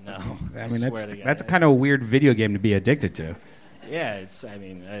lot? No. I mean, that's kind of a weird video game to be addicted to. Yeah, it's. I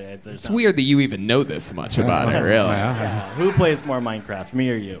mean, it's weird that you even know this much about it. Really? Yeah. Who plays more Minecraft, me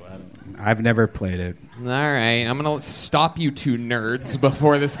or you? I've never played it. All right, I'm gonna stop you 2 nerds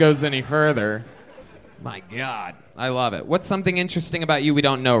before this goes any further. My God, I love it. What's something interesting about you we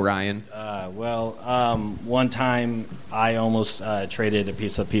don't know, Ryan? One time I almost traded a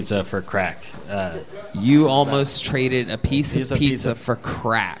piece of pizza for crack. You almost traded a piece of pizza for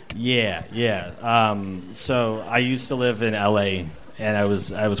crack? Yeah. So I used to live in L.A., and I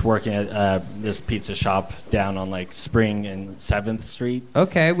was working at this pizza shop down on like Spring and 7th Street.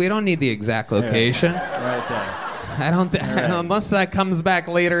 Okay, we don't need the exact location. Right there. Unless that comes back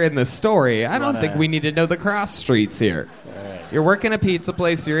later in the story, I don't think we need to know the cross streets here. Right. You're working a pizza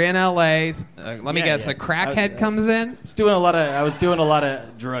place. You're in L.A. Let me guess. A crackhead comes in. I was doing a lot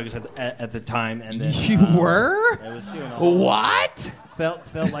of drugs at the time, and then you were. I was doing what?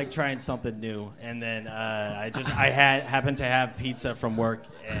 Felt like trying something new, and then I happened to have pizza from work,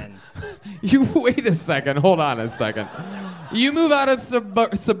 and you wait a second. Hold on a second. You move out of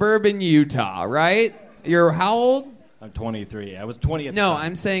suburban Utah, right? You're how old? I'm 23. I was 20 at the time. No, time.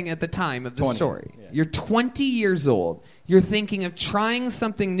 I'm saying at the time of the 20, story. yeah. You're 20 years old. You're thinking of trying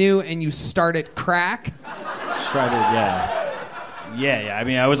something new, and you start at crack? Yeah. Yeah. I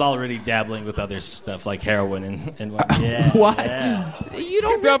mean, I was already dabbling with other stuff like heroin and yeah. What? Yeah. You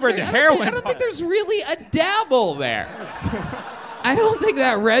don't Go over think the I heroin don't think there's really a dabble there. I don't think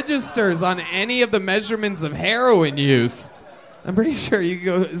that registers on any of the measurements of heroin use. I'm pretty sure you can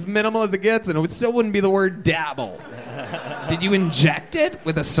go as minimal as it gets, and it still wouldn't be the word dabble. Did you inject it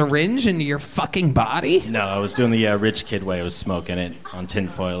with a syringe into your fucking body? No, I was doing the rich kid way. I was smoking it on tin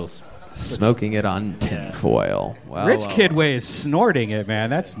foils. Smoking it on tinfoil. Well, Rich kid way is snorting it,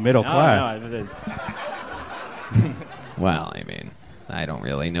 man. That's middle class. No, Well, I mean, I don't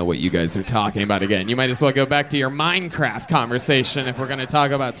really know what you guys are talking about again. You might as well go back to your Minecraft conversation if we're going to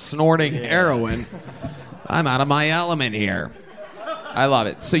talk about snorting heroin. I'm out of my element here. I love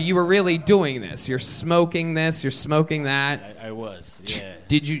it. So you were really doing this. You're smoking this. You're smoking that. I was, yeah.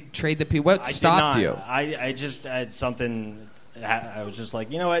 Did you trade the people? What stopped you? I just had something. I was just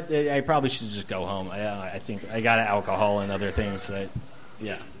like, you know what? I probably should just go home. I think I got alcohol and other things.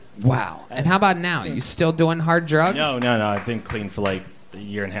 Yeah. Wow. And how about now? You still doing hard drugs? No. I've been clean for like a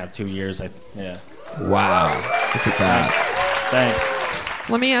year and a half, 2 years. Yeah. Wow. Look at that. Thanks.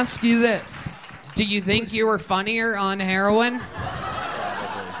 Let me ask you this. Do you think you were funnier on heroin?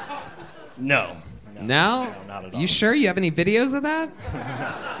 No? No, not at all. You sure? You have any videos of that?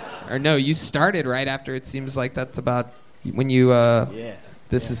 Or no, you started right after it seems like that's about when you,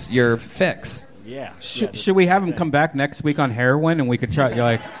 this is your fix. Yeah. Should we have him come back next week on heroin and we could try, you're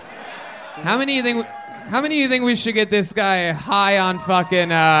like... How many do you think we should get this guy high on fucking,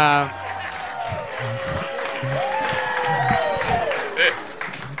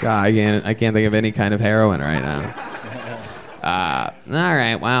 God, I can't think of any kind of heroin right now. All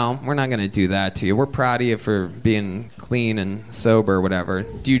right, well, we're not going to do that to you. We're proud of you for being clean and sober or whatever.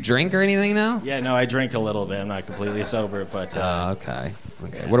 Do you drink or anything now? Yeah, no, I drink a little bit. I'm not completely sober, but... Okay.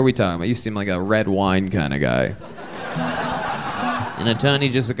 What are we talking about? You seem like a red wine kind of guy. And Tony,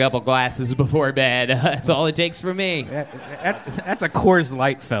 just a couple glasses before bed. That's all it takes for me. That's a Coors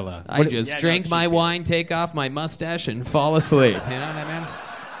Light fella. I just drink my wine, take off my mustache, and fall asleep. You know what I mean?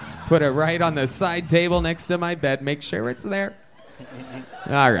 Put it right on the side table next to my bed. Make sure it's there.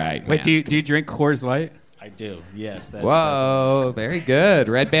 All right. Wait, do you drink Coors Light? I do, yes. Whoa, very good.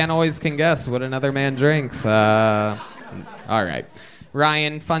 Red Band always can guess what another man drinks. All right.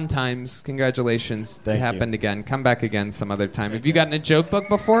 Ryan, fun times. Congratulations. Thank it happened again. Come back again some other time. Have you gotten a joke book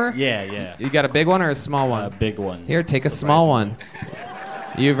before? Yeah. You got a big one or a small one? A big one. Here, take a small one.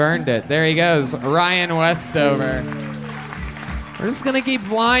 You've earned it. There he goes. Ryan Westover. We're just going to keep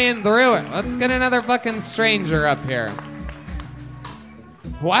flying through it. Let's get another fucking stranger up here.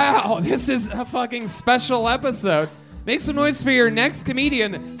 Wow, this is a fucking special episode. Make some noise for your next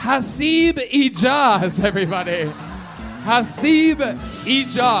comedian, Hasib Ijaz, everybody. Hasib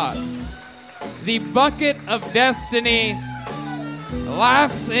Ijaz. The bucket of destiny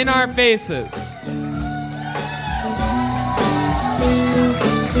laughs in our faces.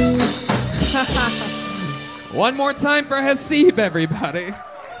 One more time for Hasib, everybody.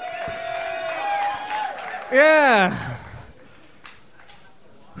 Yeah.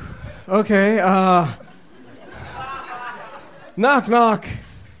 Okay, knock, knock.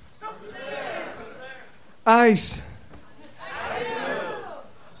 Ice.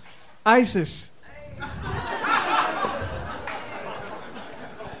 ISIS.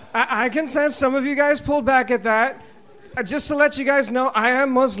 I can sense some of you guys pulled back at that. Just to let you guys know, I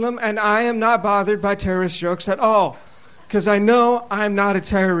am Muslim and I am not bothered by terrorist jokes at all. Because I know I'm not a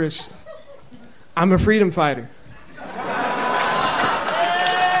terrorist. I'm a freedom fighter.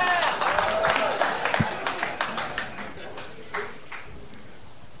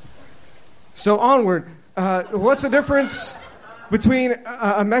 So onward. What's the difference between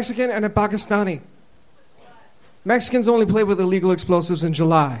a Mexican and a Pakistani? Mexicans only play with illegal explosives in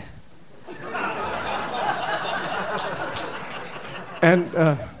July. And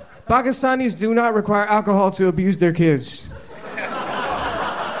Pakistanis do not require alcohol to abuse their kids.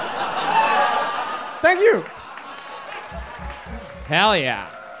 Thank you. Hell yeah.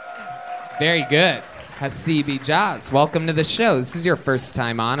 Very good. Hasib Ijaz, welcome to the show. This is your first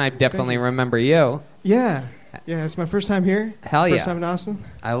time on. I definitely remember you. Yeah, it's my first time here. Hell yeah. First time in Austin.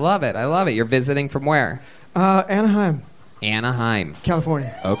 I love it. You're visiting from where? Anaheim. Anaheim.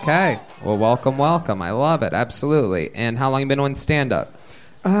 California. Okay. Well, welcome. I love it. Absolutely. And how long you been doing stand-up?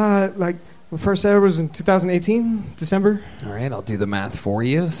 First ever was in 2018, December. All right, I'll do the math for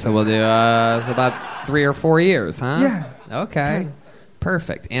you. So we'll do it's about 3 or 4 years, huh? Yeah. Okay. Kinda.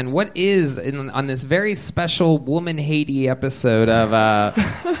 Perfect. And what is on this very special woman-hatey episode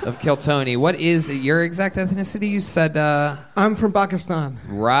of Kill Tony? What is your exact ethnicity? You said I'm from Pakistan.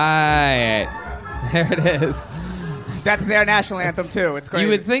 Right. There it is. That's their national anthem too. It's crazy.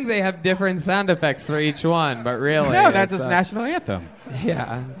 You would think they have different sound effects for each one, but really, No, that's his national anthem.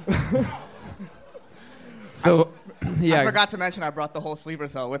 Yeah. So, yeah. I forgot to mention I brought the whole sleeper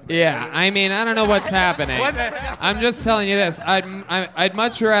cell with me. Yeah, I mean, I don't know what's happening. I'm just telling you this. I'd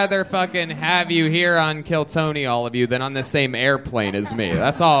much rather fucking have you here on Kill Tony, all of you, than on the same airplane as me.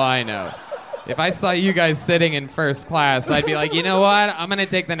 That's all I know. If I saw you guys sitting in first class, I'd be like, you know what? I'm going to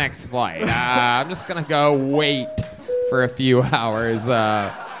take the next flight. I'm just going to go wait for a few hours.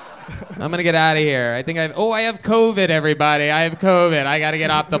 I'm going to get out of here. I have COVID, everybody. I have COVID. I got to get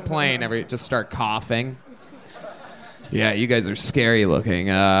off the plane. Just start coughing. Yeah, you guys are scary looking.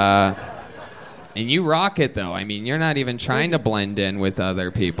 And you rock it, though. I mean, you're not even trying to blend in with other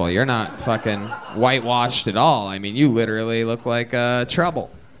people. You're not fucking whitewashed at all. I mean, you literally look like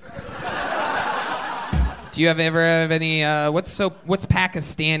trouble. Do you ever have any? What's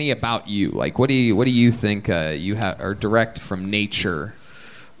Pakistani about you? Like, what do you think you are direct from nature?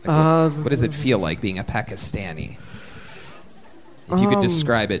 Like, what does it feel like being a Pakistani? If you could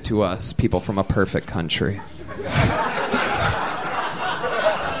describe it to us, people from a perfect country.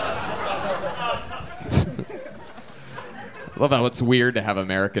 Love how it's weird to have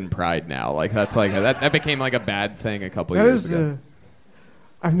American pride now. Like that became like a bad thing a couple years ago.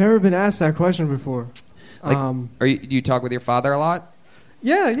 I've never been asked that question before. Do you talk with your father a lot?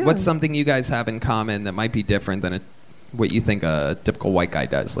 Yeah. What's something you guys have in common that might be different than what you think a typical white guy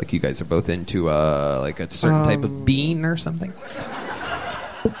does? Like you guys are both into like a certain type of bean or something?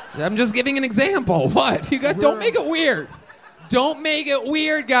 I'm just giving an example. What? You guys don't make it weird. Don't make it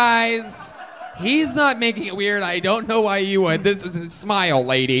weird, guys. He's not making it weird. I don't know why you would. This is a smile,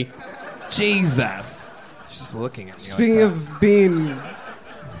 lady. Jesus. She's just looking at me. Speaking of being...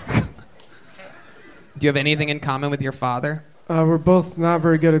 Do you have anything in common with your father? We're both not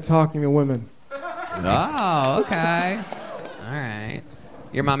very good at talking to women. Oh, okay. All right.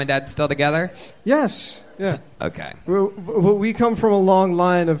 Your mom and dad still together? Yes. Yeah. Okay. We come from a long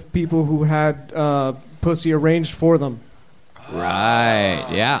line of people who had pussy arranged for them. Right.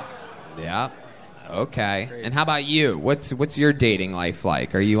 Yeah. Okay. And how about you? What's your dating life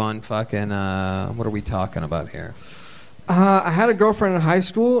like? Are you on fucking what are we talking about here? I had a girlfriend in high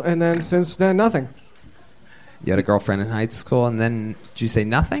school, and then since then, nothing. You had a girlfriend in high school, and then did you say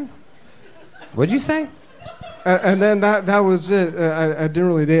nothing? What'd you say? And then that was it. I didn't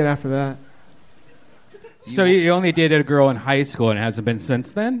really date after that. So you only dated a girl in high school, and it hasn't been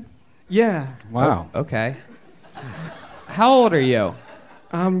since then? Yeah. Wow. Oh, okay. How old are you?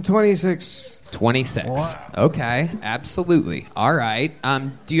 I'm 26. 26. Wow. Okay, absolutely. All right.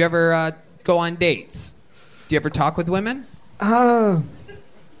 Do you ever go on dates? Do you ever talk with women?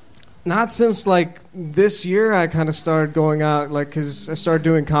 Not since like this year. I kind of started going out, like, because I started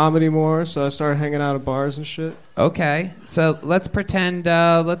doing comedy more, so I started hanging out at bars and shit. Okay, so let's pretend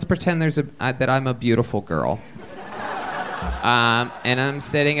that I'm a beautiful girl. And I'm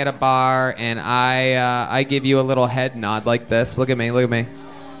sitting at a bar, and I give you a little head nod like this. Look at me.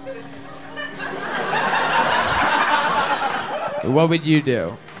 What would you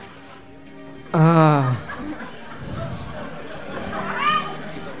do?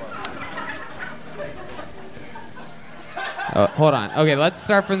 Hold on. Okay, let's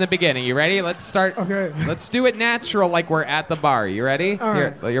start from the beginning. You ready? Let's start. Okay. Let's do it natural like we're at the bar. You ready? All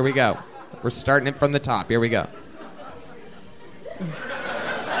right. Here we go. We're starting it from the top. Here we go.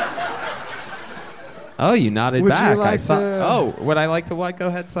 Oh, you nodded back. Would you like would I like to what? Go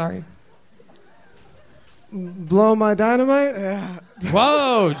ahead, sorry. Blow my dynamite? Yeah.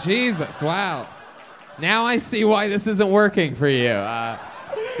 Whoa, Jesus, wow. Now I see why this isn't working for you.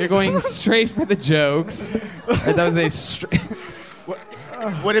 You're going straight for the jokes. That was a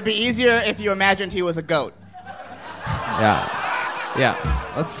Would it be easier if you imagined he was a goat?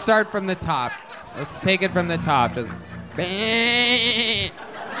 Yeah. Let's start from the top. Let's take it from the top. Just...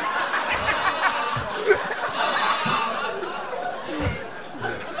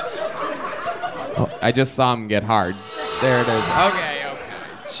 Oh, I just saw him get hard. There it is. Okay.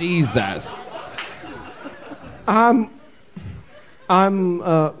 Jesus. I'm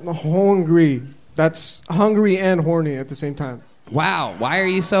hungry. That's hungry and horny at the same time. Wow. Why are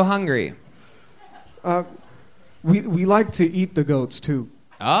you so hungry? We like to eat the goats too.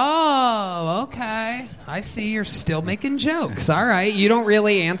 Oh, okay. I see you're still making jokes. All right. You don't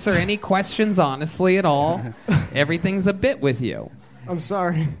really answer any questions honestly at all. Everything's a bit with you. I'm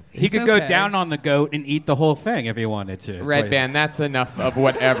sorry. He could go down on the goat and eat the whole thing if he wanted to. Red Band, that's enough of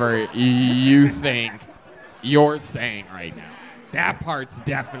whatever you think you're saying right now. That part's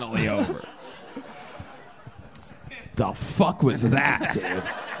definitely over. The fuck was that, dude?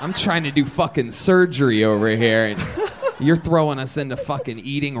 I'm trying to do fucking surgery over here, and You're throwing us into fucking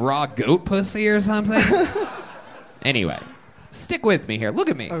eating raw goat pussy or something? Anyway, stick with me here. Look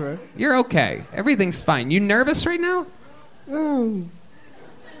at me. All right. You're okay. Everything's fine. You nervous right now? A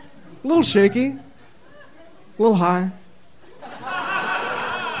little shaky. A little high.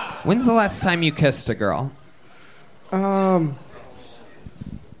 When's the last time you kissed a girl? High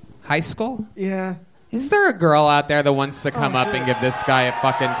school? Yeah. Is there a girl out there that wants to come up and give this guy a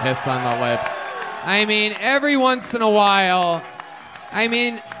fucking kiss on the lips? I mean, every once in a while,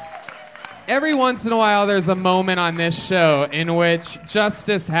 there's a moment on this show in which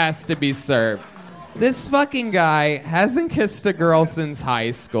justice has to be served. This fucking guy hasn't kissed a girl since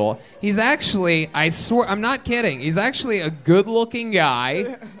high school. He's actually, I swear, I'm not kidding, he's actually a good-looking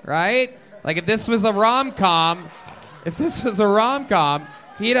guy, right? Like, if this was a rom-com,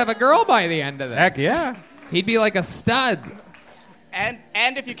 he'd have a girl by the end of this. Heck yeah. He'd be like a stud. And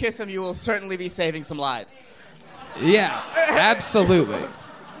if you kiss him, you will certainly be saving some lives. Yeah, absolutely.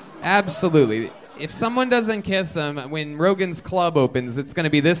 Absolutely. If someone doesn't kiss him, when Rogan's Club opens, it's going to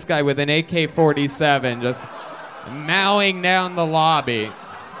be this guy with an AK-47 just mowing down the lobby.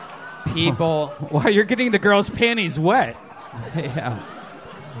 People... Why, you're getting the girl's panties wet. Yeah.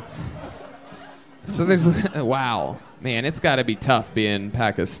 So there's... Wow. Man, it's got to be tough being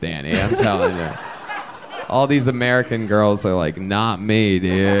Pakistani, I'm telling you. All these American girls are like, not me,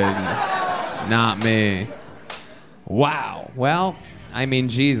 dude. Not me. Wow. Well... I mean,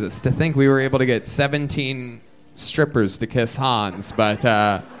 Jesus, to think we were able to get 17 strippers to kiss Hans,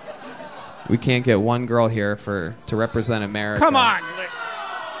 but we can't get one girl here to represent America. Come on!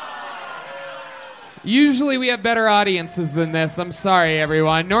 Usually we have better audiences than this. I'm sorry,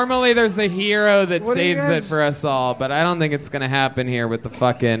 everyone. Normally there's a hero that saves it for us all, but I don't think it's going to happen here with the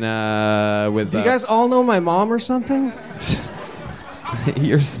fucking... Do you guys all know my mom or something?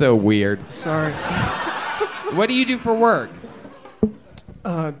 You're so weird. Sorry. What do you do for work?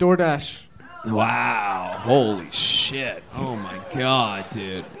 DoorDash. Wow. Holy shit. Oh my God,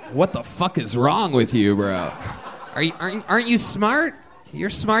 dude. What the fuck is wrong with you, bro? Aren't you smart? You're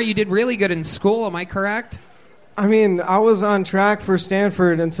smart. You did really good in school. Am I correct? I mean, I was on track for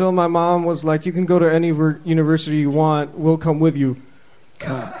Stanford until my mom was like, you can go to any university you want. We'll come with you.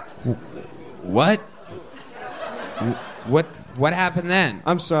 God. What? What happened then?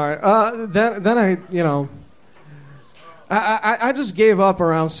 I'm sorry. Then I, I just gave up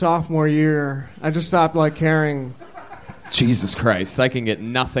around sophomore year. I just stopped caring. Jesus Christ, I can get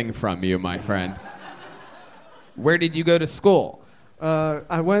nothing from you, my friend. Where did you go to school?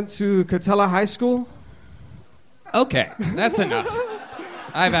 I went to Catella High School. Okay, that's enough.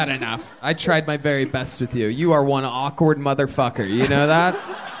 I've had enough. I tried my very best with you. You are one awkward motherfucker. You know that?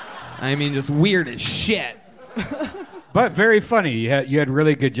 I mean, just weird as shit. But very funny. You had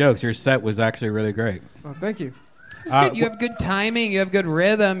really good jokes. Your set was actually really great. Oh, thank you. It's good. You have good timing. You have good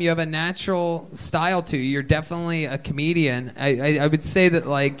rhythm. You have a natural style to you. You're definitely a comedian. I would say that,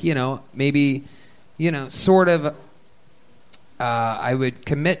 maybe, sort of, I would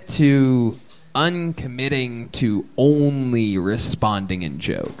commit to uncommitting to only responding in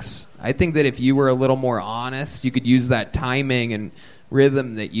jokes. I think that if you were a little more honest, you could use that timing and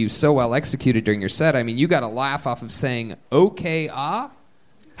rhythm that you so well executed during your set. I mean, you got a laugh off of saying, okay,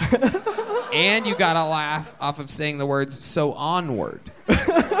 and you got to laugh off of saying the words, so onward.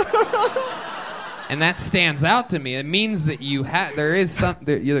 And that stands out to me. It means that there is something,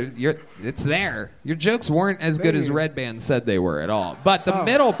 it's there. Your jokes weren't as good as Red Band said they were at all. But the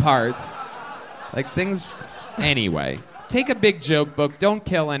middle parts, things, anyway. Take a big joke book. Don't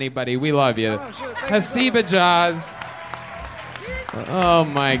kill anybody. We love you. Hasiba Jaws. Oh,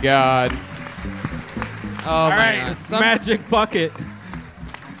 my God. Oh, my God. Magic bucket.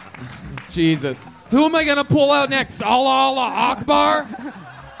 Jesus. Who am I going to pull out next? Allah Akbar?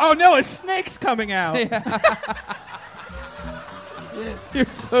 Oh, no, a snake's coming out. Yeah. You're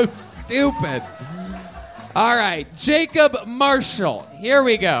so stupid. All right, Jacob Marshall. Here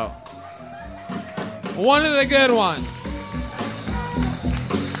we go. One of the good ones.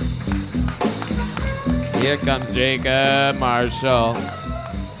 Here comes Jacob Marshall.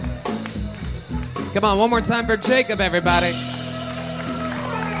 Come on, one more time for Jacob, everybody.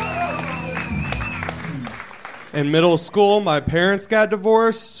 In middle school, my parents got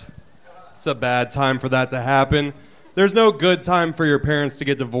divorced. It's a bad time for that to happen. There's no good time for your parents to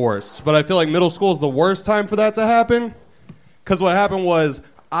get divorced, but I feel like middle school is the worst time for that to happen. Because what happened was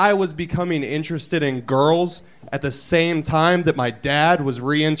I was becoming interested in girls at the same time that my dad was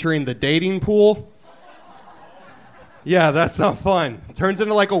re-entering the dating pool. Yeah, that's not fun. It turns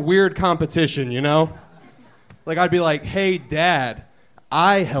into a weird competition, I'd be like, hey, Dad,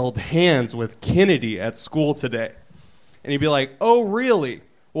 I held hands with Kennedy at school today. And he'd be like, oh, really?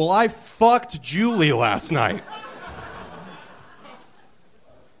 Well, I fucked Julie last night.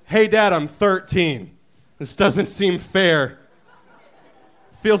 Hey, Dad, I'm 13. This doesn't seem fair.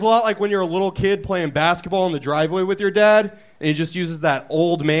 Feels a lot like when you're a little kid playing basketball in the driveway with your dad, and he just uses that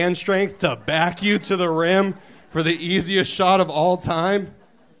old man strength to back you to the rim for the easiest shot of all time.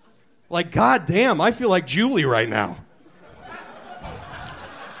 Like, goddamn, I feel like Julie right now.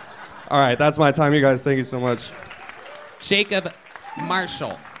 All right, that's my time, you guys. Thank you so much. Jacob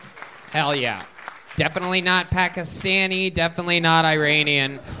Marshall. Hell yeah. Definitely not Pakistani, definitely not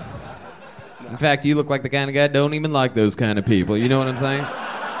Iranian. In fact, you look like the kind of guy don't even like those kind of people. You know what I'm saying?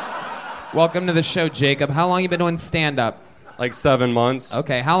 Welcome to the show, Jacob. How long you been doing stand-up? Like 7 months.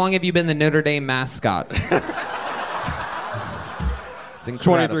 Okay, how long have you been the Notre Dame mascot? It's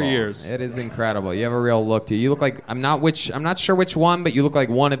incredible. 23 years. It is incredible. You have a real look to you. You look like, I'm not sure which one, but you look like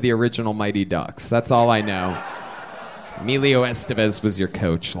one of the original Mighty Ducks. That's all I know. Emilio Estevez was your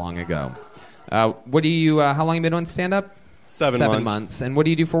coach long ago. What do you? How long have you been doing stand-up? 7 months. And what do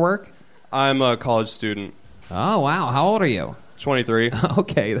you do for work? I'm a college student. Oh, wow. How old are you? 23.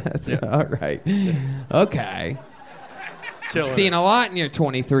 Okay, that's all right. Okay. You've seen a lot in your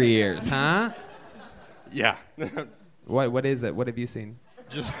 23 years, huh? Yeah. What is it? What have you seen?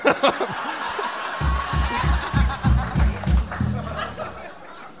 Just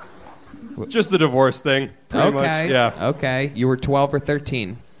the divorce thing. Pretty much. Yeah. Okay. You were 12 or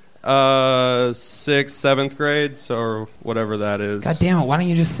 13? 6th, 7th grade, so whatever that is. God damn it! Why don't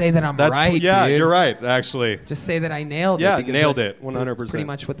you just say that I'm right? Yeah, dude? You're right. Actually, just say that I nailed it. Yeah, nailed it. 100%. That's pretty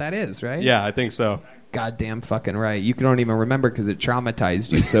much what that is, right? Yeah, I think so. Goddamn fucking right. You don't even remember because it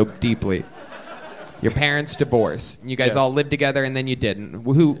traumatized you so deeply. Your parents divorced. You guys all lived together, and then you didn't.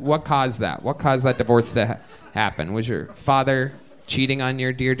 What caused that? What caused that divorce to happen? Was your father cheating on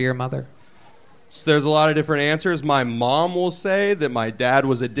your dear, dear mother? So there's a lot of different answers. My mom will say that my dad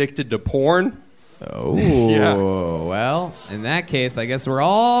was addicted to porn. Oh, yeah. Well, in that case, I guess we're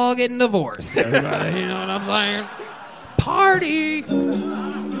all getting divorced. Everybody, you know what I'm saying? Party!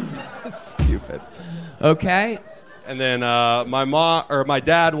 Stupid. Okay. And then my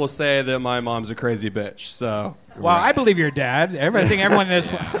dad will say that my mom's a crazy bitch. So. Well, I believe your dad. Everyone in this.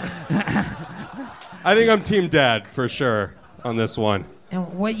 I think I'm team dad for sure on this one.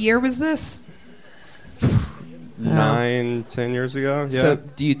 And what year was this? 9-10 years ago. Yeah. So,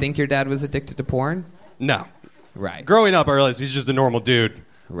 do you think your dad was addicted to porn? No. Right. Growing up, I realized he's just a normal dude.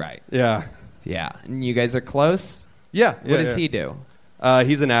 Right. Yeah. Yeah. And you guys are close? Yeah. What does he do?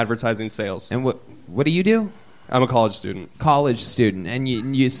 He's in advertising sales. And what do you do? I'm a college student. College student. And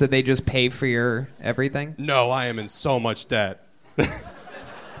you so they just pay for your everything? No, I am in so much debt.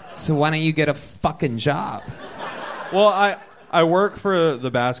 So why don't you get a fucking job? Well, I work for the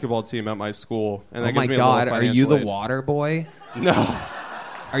basketball team at my school, and that gives me a little financial are you the aid. water boy? No.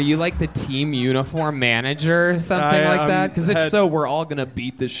 Are you like the team uniform manager or something like that? Because if so, we're all going to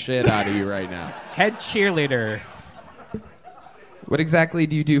beat the shit out of you right now. Head cheerleader. What exactly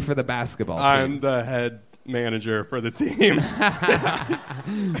do you do for the basketball team? I'm the head manager for the team.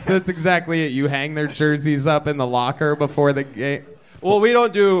 So that's exactly it. You hang their jerseys up in the locker before the game? Well,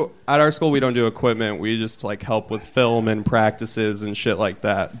 at our school, we don't do equipment. We just help with film and practices and shit like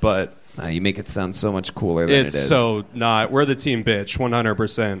that. But you make it sound so much cooler than it is. It's so not. We're the team bitch,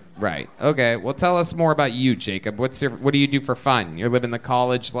 100%. Right. Okay. Well, tell us more about you, Jacob. What do you do for fun? You're living the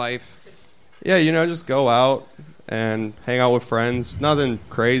college life? Yeah, just go out and hang out with friends. Nothing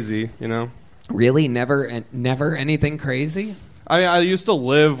crazy, Really? Never anything crazy? I used to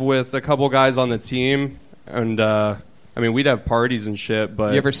live with a couple guys on the team, and we'd have parties and shit,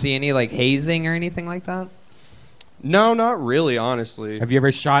 but... You ever see any, hazing or anything like that? No, not really, honestly. Have you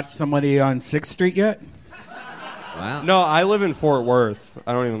ever shot somebody on 6th Street yet? Wow. No, I live in Fort Worth.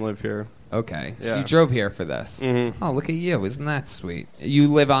 I don't even live here. Okay. Yeah. So you drove here for this. Mm-hmm. Oh, look at you. Isn't that sweet? You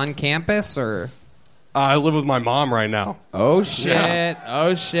live on campus, or...? I live with my mom right now. Oh, shit. Yeah.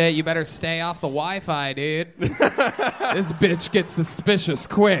 Oh, shit. You better stay off the Wi-Fi, dude. This bitch gets suspicious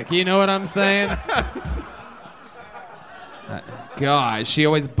quick. You know what I'm saying? God, she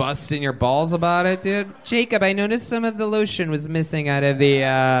always busting your balls about it, dude. Jacob, I noticed some of the lotion was missing out of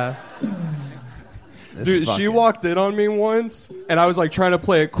the, Dude, she walked in on me once, and I was, trying to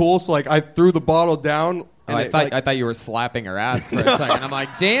play it cool, so, I threw the bottle down. And I thought you were slapping her ass for a second. I'm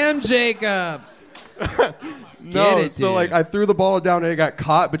like, damn, Jacob. No, so I threw the ball down and it got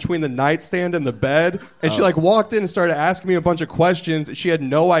caught between the nightstand and the bed, and she walked in and started asking me a bunch of questions. She had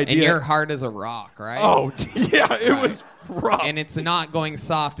no idea. And you're hard as a rock, right? Oh, yeah, it was rough. And it's not going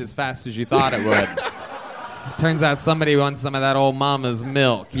soft as fast as you thought it would. Turns out somebody wants some of that old mama's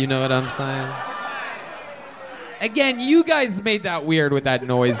milk. You know what I'm saying? Again, you guys made that weird with that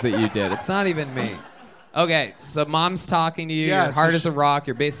noise that you did. It's not even me. Okay, so mom's talking to you. Yeah, you're so hard as a rock.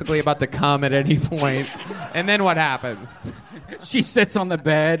 You're basically about to come at any point. And then what happens? She sits on the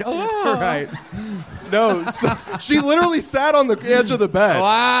bed. Oh. Right. No, so she literally sat on the edge of the bed.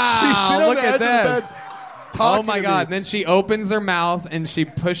 Wow, She sit on look the at edge this. of the bed. Oh talking my to God. And me. then she opens her mouth and she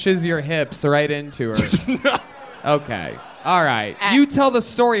pushes your hips right into her. Okay. All right. You tell the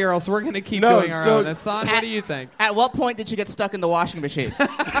story or else we're going to keep doing our own. Ehsan, what do you think? At what point did you get stuck in the washing machine?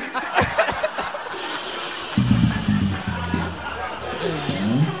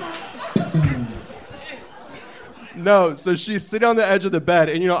 No, so she's sitting on the edge of the bed,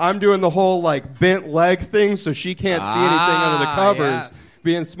 and I'm doing the whole like bent leg thing, so she can't see anything under the covers. Yes.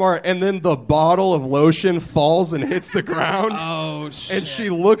 Being smart, and then the bottle of lotion falls and hits the ground. Oh shit! And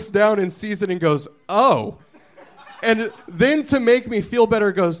she looks down and sees it and goes, "Oh." And then to make me feel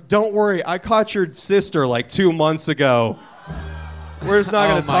better, goes, "Don't worry, I caught your sister like 2 months ago. We're just not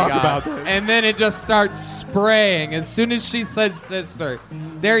going to talk about this." And then it just starts spraying. As soon as she said sister,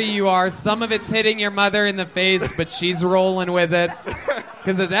 there you are. Some of it's hitting your mother in the face, but she's rolling with it.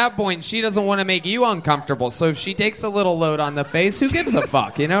 Because at that point, she doesn't want to make you uncomfortable. So if she takes a little load on the face, who gives a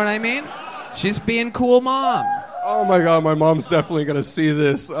fuck? You know what I mean? She's being cool mom. Oh my God, my mom's definitely going to see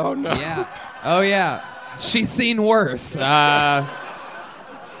this. Oh no. Yeah. Oh yeah. She's seen worse. Oh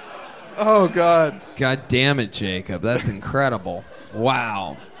God. God damn it, Jacob. That's incredible.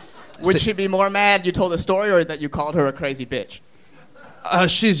 Wow. Would she be more mad you told the story or that you called her a crazy bitch?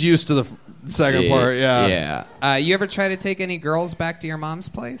 She's used to the second part, yeah. Yeah. You ever try to take any girls back to your mom's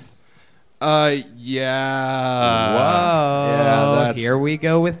place? Yeah. Whoa. Yeah, Here we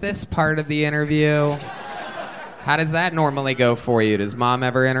go with this part of the interview. How does that normally go for you? Does mom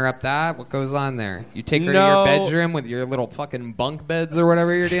ever interrupt that? What goes on there? You take her to your bedroom with your little fucking bunk beds or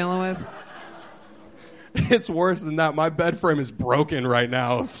whatever you're dealing with? It's worse than that. My bed frame is broken right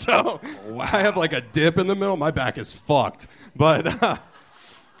now, so I have like a dip in the middle. My back is fucked. But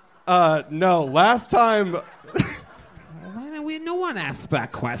no, last time. No one asked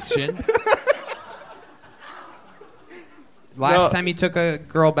that question. Last time you took a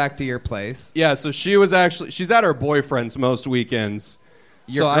girl back to your place. Yeah, so she's at her boyfriend's most weekends.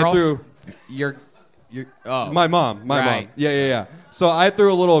 My mom. Right. Yeah. So I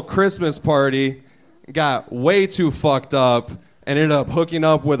threw a little Christmas party, got way too fucked up, and ended up hooking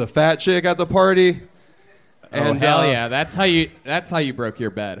up with a fat chick at the party. And hell yeah, that's how you broke your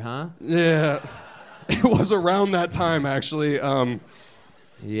bed, huh? Yeah. It was around that time actually.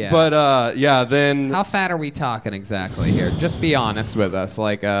 Yeah. But then how fat are we talking exactly here? Just be honest with us,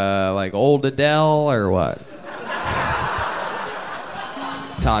 like old Adele or what?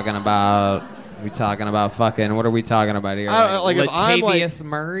 We talking about fucking, what are we talking about here? Like if I'm Latavius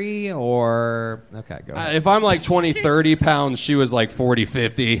Murray or okay, go ahead. If I'm like 20, 30 pounds, she was like 40,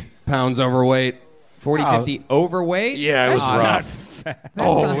 50 pounds overweight. 40, 50 overweight? Yeah, it was rough.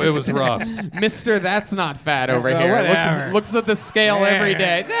 It was rough. Mister, that's not fat over here. Looks at the scale every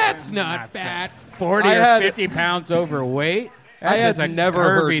day. That's not fat. 40 or 50 pounds overweight? I That's had a never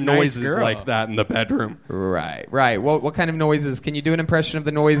curvy, heard nice noises girl. like that in the bedroom. Right. What kind of noises? Can you do an impression of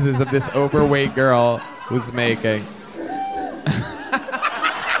the noises of this overweight girl was making?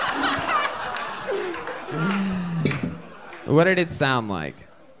 What did it sound like?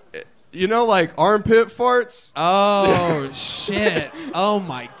 You know, like armpit farts? Oh, shit. Oh,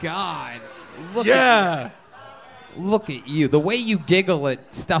 my God. Look at you. The way you giggle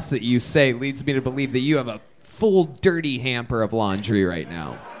at stuff that you say leads me to believe that you have a full dirty hamper of laundry right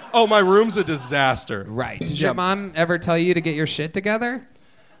now. Oh, my room's a disaster. Right. Did your mom ever tell you to get your shit together?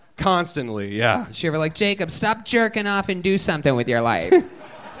 Constantly, yeah. Did she ever like, Jacob, stop jerking off and do something with your life?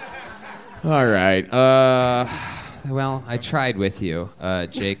 All right. Well, I tried with you,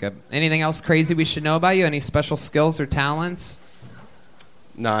 Jacob. Anything else crazy we should know about you? Any special skills or talents?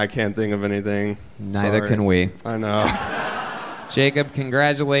 No, I can't think of anything. Neither Sorry. can we. I know. Jacob,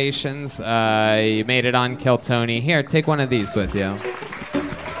 congratulations. You made it on Kill Tony. Here, take one of these with you.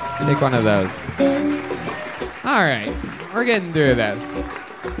 Take one of those. All right. We're getting through this.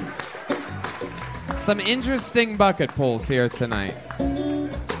 Some interesting bucket pulls here tonight.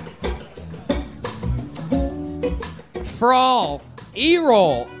 Frol.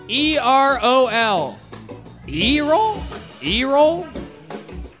 E-roll. E-R-O-L. E-roll? E-roll?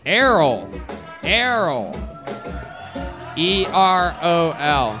 Errol. Errol.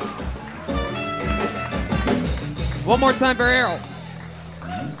 E-R-O-L. One more time for Errol.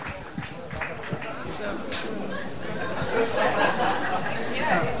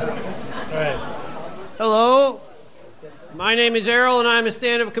 Hello. My name is Errol, and I'm a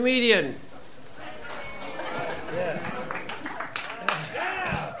stand-up comedian.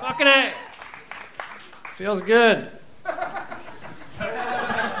 Fucking A. Feels good.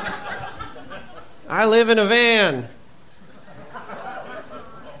 I live in a van.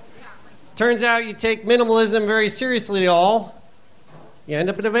 Turns out you take minimalism very seriously, all. You end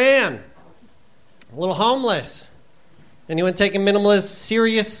up in a van. A little homeless. Anyone taking minimalist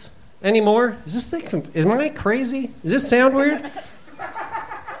serious anymore? Is this thing, am I crazy? Does this sound weird?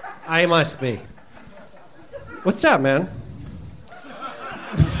 I must be. What's up, man?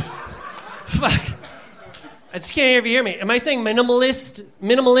 Fuck. I just can't hear if you hear me. Am I saying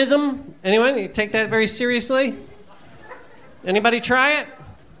minimalism? Anyone? You take that very seriously? Anybody try it?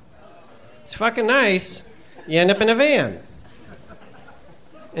 It's fucking nice. You end up in a van.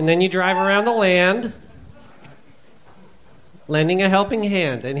 And then you drive around the land, lending a helping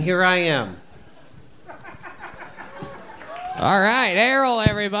hand. And here I am. All right, Errol,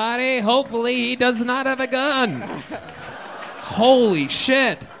 everybody. Hopefully he does not have a gun. Holy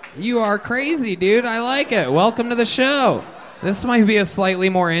shit. You are crazy, dude. I like it. Welcome to the show. This might be a slightly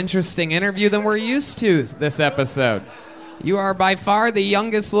more interesting interview than we're used to this episode. You are by far the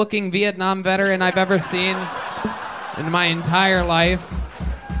youngest looking Vietnam veteran I've ever seen in my entire life.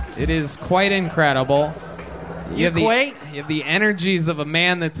 It is quite incredible. You have the energies of a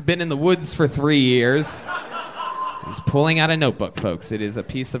man that's been in the woods for 3 years. He's pulling out a notebook, folks. It is a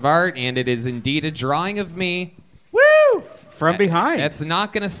piece of art, and it is indeed a drawing of me. Woo! From behind. That's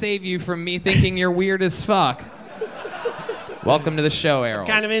not going to save you from me thinking you're weird as fuck. Welcome to the show, Errol. I'm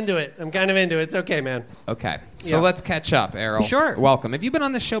kind of into it. It's okay, man. Okay. So let's catch up, Errol. Sure. Welcome. Have you been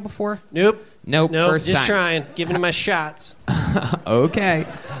on the show before? Nope. First just time. trying. Giving him my shots. Okay.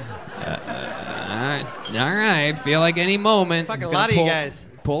 All right. Feel like any moment. Fucking he's a gonna lot of you guys.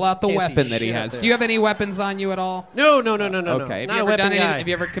 Pull out the Can't see weapon that he shit up has. there. Do you have any weapons on you at all? No. Okay. Not a weapon guy. Have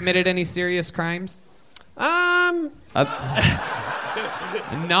you ever committed any serious crimes?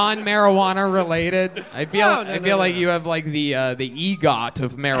 Non-marijuana related. I feel like you have like the EGOT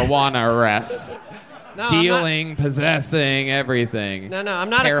of marijuana arrests. No, Dealing, possessing, everything. No,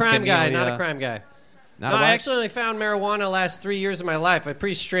 I'm not a crime guy. Not No, a what? I actually only found marijuana the last 3 years of my life. I'm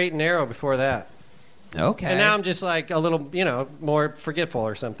pretty straight and narrow before that. Okay. And now I'm just like a little, more forgetful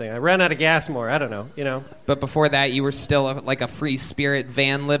or something. I run out of gas more. I don't know, But before that, you were still like a free spirit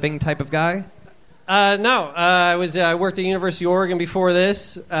van living type of guy? No. I worked at University of Oregon before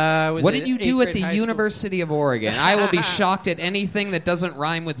this. What did you do at the University of Oregon? I will be shocked at anything that doesn't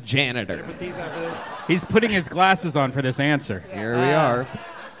rhyme with janitor. He's putting his glasses on for this answer. Here we are.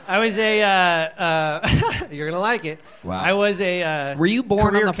 I was a, you're going to like it. Wow. I was a, were you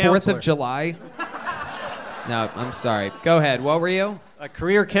born on the 4th counselor. of July? No, I'm sorry. Go ahead. What were you? A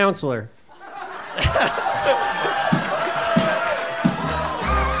career counselor.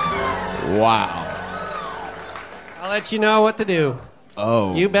 Wow. I'll let you know what to do.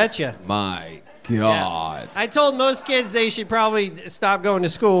 Oh. You betcha. My God. I told most kids they should probably stop going to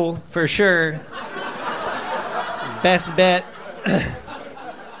school, for sure. Best bet.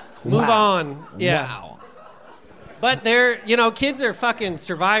 Move on. Yeah. Wow. But kids are fucking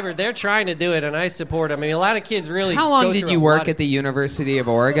survivor. They're trying to do it, and I support them. I mean, a lot of kids really. How long did you work at the University of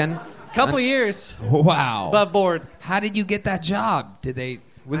Oregon? Couple years. Wow. Above board. How did you get that job?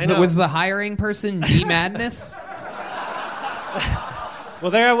 Was the hiring person D Madness? Well,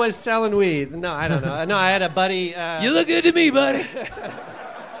 there I was selling weed. No, I don't know. No, I had a buddy. You look good to me, buddy.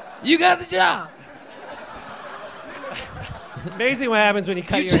 You got the job. Amazing what happens when you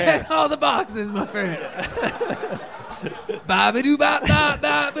cut your hair. Check all the boxes, my friend.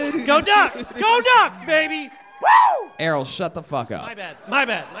 Go Ducks! Go Ducks, baby! Woo! Errol, shut the fuck up. My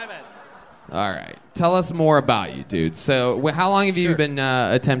bad. All right. Tell us more about you, dude. So, how long have you been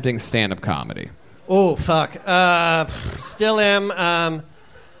attempting stand-up comedy? Oh, fuck. Still am.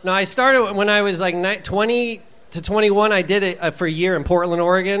 No, I started when I was like 20 to 21. I did it for a year in Portland,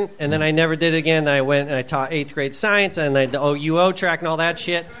 Oregon, and then I never did it again. Then I went and I taught 8th grade science and the OUO track and all that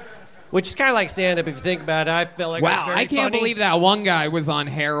shit, which is kind of like stand-up if you think about it. I felt like it was wow, very I can't funny. believe that one guy was on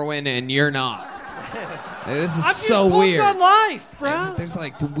heroin and you're not. This is I'm so just weird. on life, bro. There's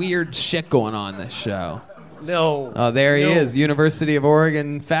like weird shit going on this show. No. Oh, there he is. University of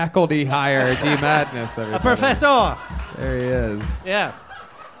Oregon faculty hire, D Madness. A professor. There he is. Yeah.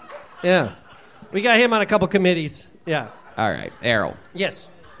 We got him on a couple committees. Yeah. All right, Errol. Yes.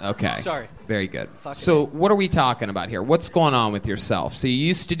 Okay. Sorry. Very good. Fuck So what are we talking about here? What's going on with yourself? So you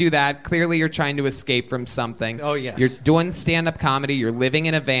used to do that. Clearly you're trying to escape from something. Oh, yes. You're doing stand-up comedy. You're living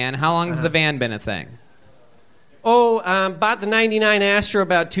in a van. How long has the van been a thing? Bought the 99 Astro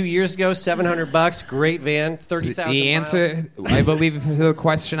about 2 years ago, $700. Great van, 30,000 The answer, I believe, to the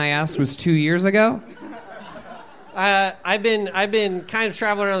question I asked was 2 years ago? I've been kind of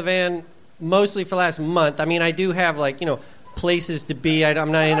traveling around the van mostly for the last month. I mean, I do have places to be.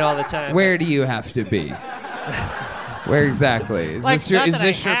 I'm not in all the time. Where do you have to be? Where exactly? Is Like, this your, not is that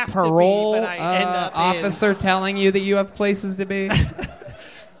this I your have to be, parole but I end up in- officer telling you that you have places to be?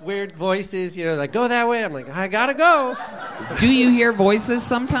 Weird voices, like go that way. I'm like, I gotta go. Do you hear voices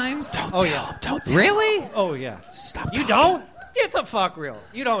sometimes? Don't tell. Really? Oh yeah. Stop. You don't? Get the fuck real.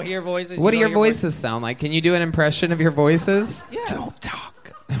 You don't hear voices. What do you your don't hear voices sound like? Can you do an impression of your voices? Yeah. Don't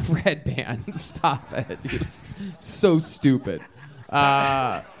talk. Red band, stop it. You're so stupid.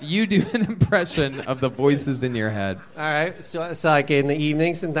 You do an impression of the voices in your head. All right. So it's like in the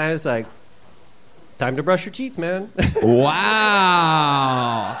evening, sometimes it's like, time to brush your teeth, man.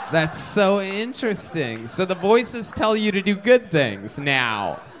 Wow. That's so interesting. So the voices tell you to do good things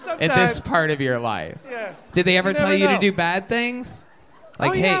now at this Sometimes. part of your life. Yeah. Did they ever You tell never you to know. do bad things?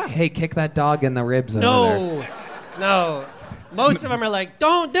 Like, Oh, yeah. hey, kick that dog in the ribs over there. No. Most of them are like,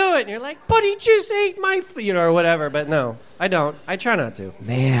 don't do it. And you're like, but he just ate my, or whatever. But no, I don't. I try not to.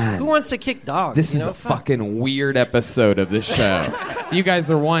 Man. Who wants to kick dogs? This is a a fucking weird episode of the show. If you guys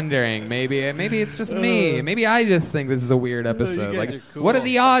are wondering, maybe it's just me. Maybe I just think this is a weird episode. guys Like, are cool. what are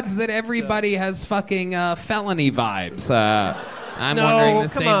the odds that everybody has fucking felony vibes? I'm No, wondering the come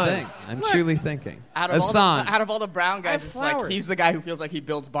same on. thing. I'm truly thinking. Out of, Ehsan. out of all the brown guys, it's like he's the guy who feels like he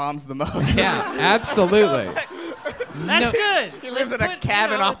builds bombs the most. Yeah, absolutely. That's good. He lives in a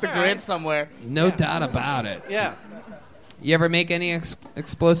cabin off the grid somewhere. No doubt about it. Yeah. You ever make any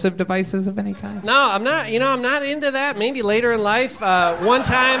explosive devices of any kind? No, I'm not. I'm not into that. Maybe later in life. One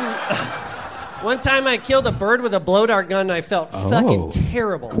time I killed a bird with a blow dart gun. And I felt fucking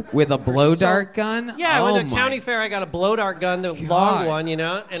terrible. With a blow dart gun? Yeah, oh with the my county fair, I got a blow dart gun, the God. long one, And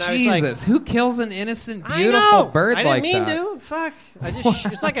I was like, Jesus, who kills an innocent, I beautiful know. bird I like didn't that? mean to. Fuck. I just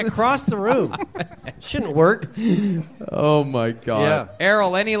it's like across the room. Shouldn't work. Oh my God. Yeah.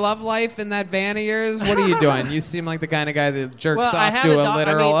 Errol, any love life in that van of yours? What are you doing? You seem like the kind of guy that jerks Well, I off have to a a dog-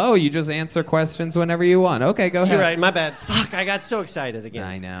 literal, I mean- you just answer questions whenever you want. Okay, go ahead. You're right. My bad. Fuck. I got so excited again.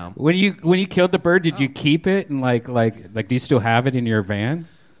 I know. When you killed the bird, did you keep it and like do you still have it in your van?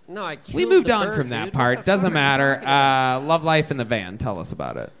 No, I killed We moved the on bird, from that dude. part. Doesn't matter. Love life in the van. Tell us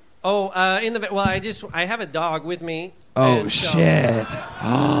about it. Oh, I have a dog with me. Oh, and so- shit.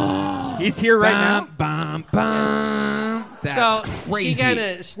 He's here right now. Bum, bum. That's so crazy.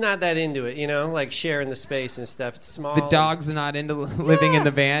 she's not that into it, like sharing the space and stuff. It's small. The dog's not into living in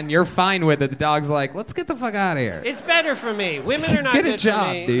the van. You're fine with it. The dog's like, let's get the fuck out of here. It's better for me. Women are not Get a good job,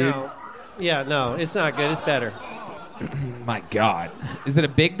 for me. dude. No. Yeah, no, it's not good. It's better. My God. Is it a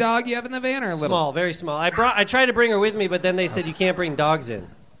big dog you have in the van or a little? Small, very small. I tried to bring her with me, but then they said you can't bring dogs in.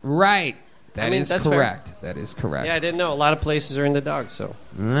 Right. That is that's correct. fair. That is correct. Yeah, I didn't know. A lot of places are into dogs, so.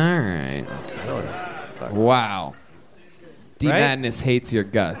 All right. Wow. D Right? Madness hates your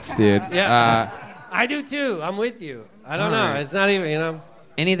guts, dude. Yeah. I do too. I'm with you. I don't know. All right. It's not even,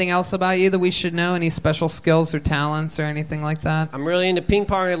 Anything else about you that we should know? Any special skills or talents or anything like that? I'm really into ping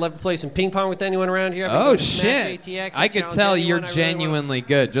pong. I'd love to play some ping pong with anyone around here. I've been Oh going to Smash shit! ATX. I could challenge tell anyone you're I really genuinely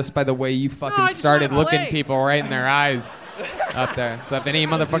good just by the way you fucking I just started wanna looking play. people right in their eyes up there. So if any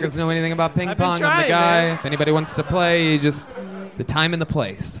motherfuckers know anything about ping I've been pong, I'm the trying, guy. man. If anybody wants to play, you just the time and the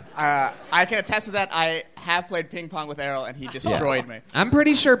place. I can attest to that. I have played ping pong with Errol, and he destroyed me. I'm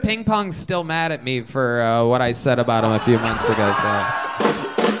pretty sure ping pong's still mad at me for what I said about him a few months ago. So.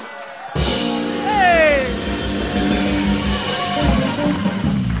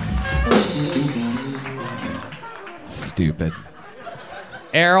 Stupid.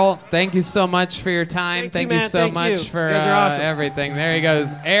 Errol, thank you so much for your time. Thank you man. so Thank much you. for You guys are awesome. everything. There he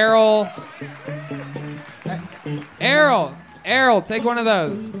goes. Errol, take one of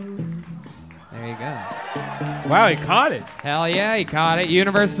those. There you go. Wow, he caught it. Hell yeah, he caught it.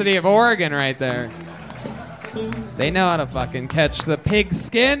 University of Oregon right there. They know how to fucking catch the pig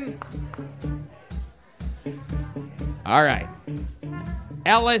skin. All right.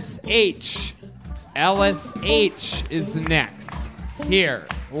 Ellis H. Ellis H is next. Here,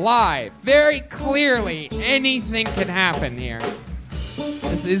 live, very clearly, anything can happen here.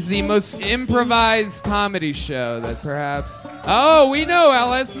 This is the most improvised comedy show that perhaps... Oh, we know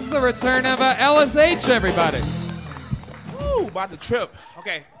Ellis. This is the return of Ellis H, everybody. Ooh, about the trip.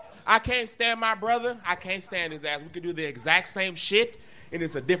 Okay, I can't stand my brother. I can't stand his ass. We could do the exact same shit, and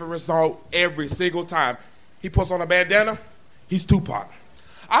it's a different result every single time. He puts on a bandana, he's Tupac.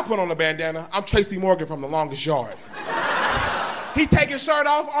 I put on a bandana, I'm Tracy Morgan from The Longest Yard. He take his shirt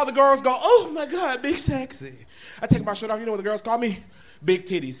off, all the girls go, oh my God, big sexy. I take my shirt off, you know what the girls call me? Big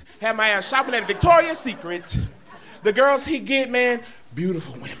titties. Have my ass shopping at Victoria's Secret. The girls he get, man,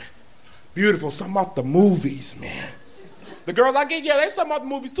 beautiful women. Beautiful, something about the movies, man. The girls I get, yeah, they something about the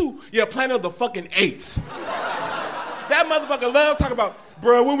movies too. Yeah, Planet of the fucking Apes. That motherfucker loves talking about,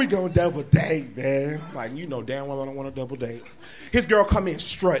 bro, when we gonna double date, man? Like, you know damn well I don't want to double date. His girl come in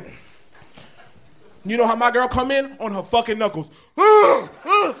strutting. You know how my girl come in? On her fucking knuckles. I'm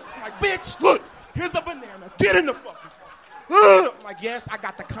like, bitch, look, here's a banana. Get in the fucking car. I'm like, yes, I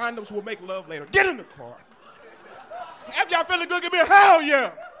got the condoms. We'll make love later. Get in the car. If y'all feeling good, give me a hell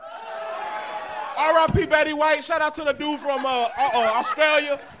yeah. R.I.P. Betty White. Shout out to the dude from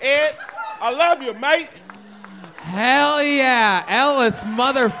Australia. Ed, I love you, mate. Hell yeah. Ellis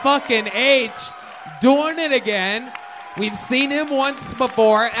motherfucking H doing it again. We've seen him once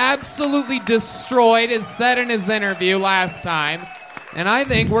before. Absolutely destroyed, as said in his interview last time. And I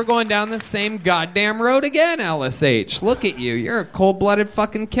think we're going down the same goddamn road again, Ellis H. Look at you. You're a cold-blooded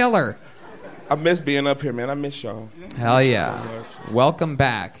fucking killer. I miss being up here, man. I miss y'all. Hell yeah. Welcome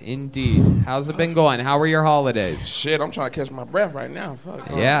back, indeed. How's it been going? How were your holidays? Shit, I'm trying to catch my breath right now. Fuck.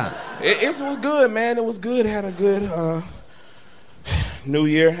 Yeah. It was good, man. It was good. Had a good New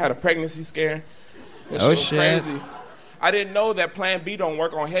Year. Had a pregnancy scare. That Oh, was shit. Crazy. I didn't know that Plan B don't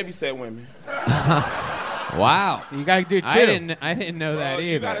work on heavyset women. Wow. You gotta do two. I didn't know that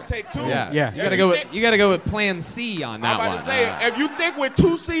either. You gotta take two. Yeah. Yeah. You gotta go with Plan C on that I'm one. about to say, if you think with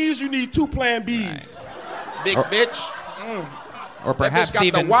 2 C's, you need 2 Plan Bs. Right. Big bitch. Or perhaps got the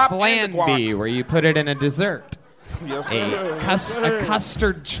even wop Flan and the guac. B, where you put it in a dessert. Yes, sir. A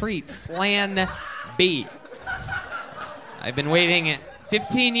custard treat, Flan B. I've been waiting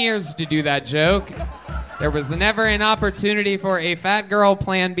 15 years to do that joke. There was never an opportunity for a fat girl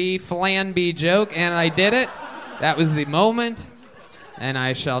Plan B, Flan B joke, and I did it. That was the moment, and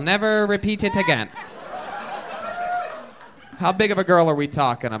I shall never repeat it again. How big of a girl are we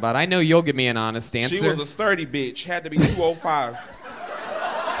talking about? I know you'll give me an honest answer. She was a sturdy bitch. Had to be 205.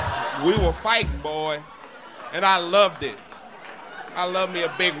 We were fighting, boy, and I loved it. I love me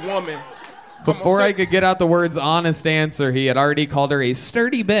a big woman. Before I could get out the words honest answer, he had already called her a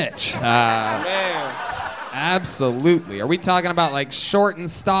sturdy bitch. Man. Absolutely. Are we talking about like short and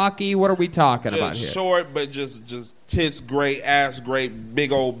stocky? What are we talking about here? Short, but just tits great, ass great,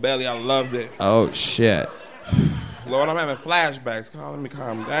 big old belly. I loved it. Oh, shit. Lord, I'm having flashbacks. Let me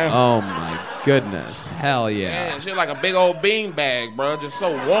calm down. Oh, my goodness. Hell yeah. Man, shit like a big old bean bag, bro. Just so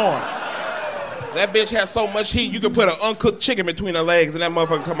warm. That bitch has so much heat, you can put an uncooked chicken between her legs and that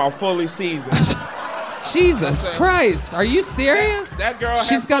motherfucker come out fully seasoned. Jesus Christ. Are you serious? That girl has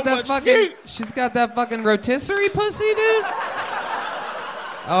She's got so that much fucking heat. She's got that fucking rotisserie pussy, dude.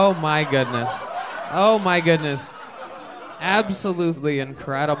 Oh my goodness. Oh my goodness. Absolutely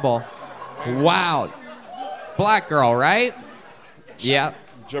incredible. Wow. Black girl, right? Yep.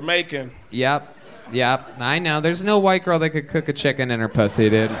 Jamaican. Yep. I know. There's no white girl that could cook a chicken in her pussy,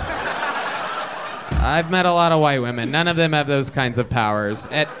 dude. I've met a lot of white women. None of them have those kinds of powers.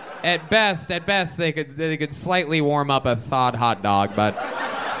 At best, they could slightly warm up a thawed hot dog, but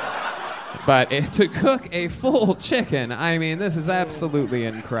to cook a full chicken, I mean, this is absolutely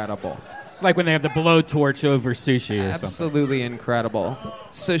incredible. It's like when they have the blowtorch over sushi or something. Absolutely incredible.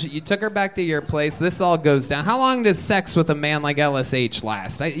 So you took her back to your place. This all goes down. How long does sex with a man like LSH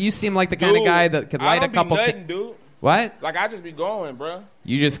last? You seem like the kind of guy that could light a couple. Dude. What? Like I just be going, bro.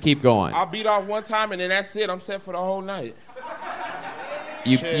 You just keep going. I'll beat off one time and then that's it. I'm set for the whole night.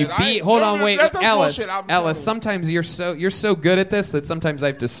 You beat. Hold on, wait, that's Ellis. bullshit, I'm Ellis, sometimes you're so good at this that sometimes I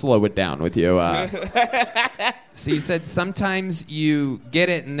have to slow it down with you. So you said sometimes you get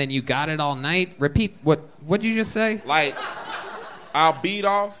it and then you got it all night. Repeat what'd you just say? Like I'll beat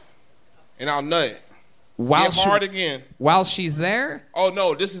off and I'll nut. While Get hard again. While she's there? Oh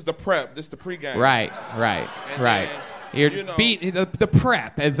no, this is the prep. This is the pregame. Right. Then, You're you know, the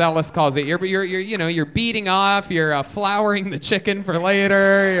prep, as Ellis calls it. You're beating off. You're flouring the chicken for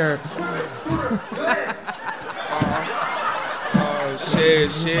later. Oh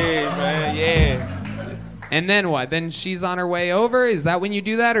shit, man, yeah. And then what? Then she's on her way over. Is that when you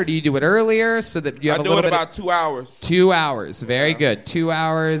do that, or do you do it earlier so that you have I a do little it bit? about 2 hours. 2 hours. Very good. 2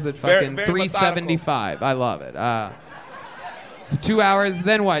 hours at fucking very $3.75. I love it. So 2 hours.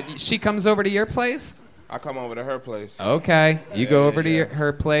 Then what? She comes over to your place. I come over to her place. Okay. You go over to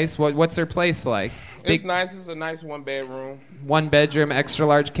her place. What's her place like? It's nice. It's a nice 1-bedroom. 1 bedroom, extra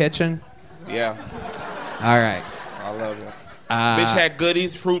large kitchen. Yeah. All right. I love it. Bitch had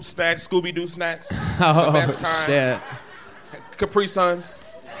goodies, fruit snacks, Scooby-Doo snacks. Oh, the best kind. shit. Capri Suns.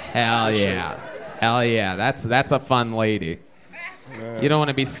 Hell yeah. That's a fun lady. You don't want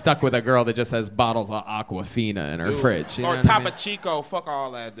to be stuck with a girl that just has bottles of Aquafina in her fridge. You know or what I Topo mean? Chico. Fuck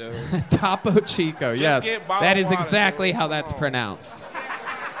all that, dude. Topo Chico, yes. get bottled That is water, exactly dude. how that's pronounced.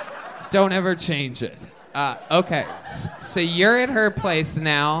 Don't ever change it. Okay, so you're at her place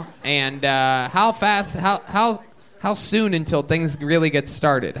now, and how soon until things really get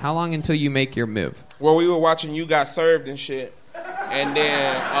started? How long until you make your move? Well, we were watching You Got Served and shit. And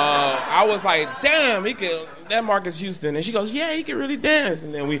then I was like, damn, that Marcus Houston. And she goes, yeah, he can really dance.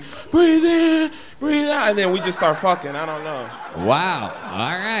 And then we breathe in, breathe out. And then we just start fucking. I don't know. Wow.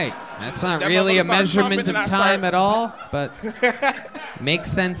 All right. That's not That really a motherfucker started measurement trumping of and I time start- at all, but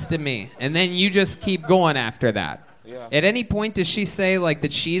makes sense to me. And then you just keep going after that. Yeah. At any point does she say like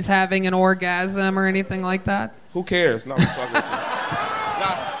that she's having an orgasm or anything like that? Who cares? No, I'm fucking with you.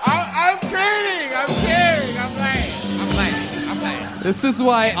 I'm kidding. I'm kidding. I'm playing. This is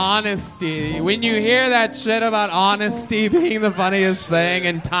why honesty, when you hear that shit about honesty being the funniest thing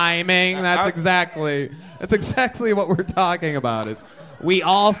and timing, that's exactly what we're talking about. Is we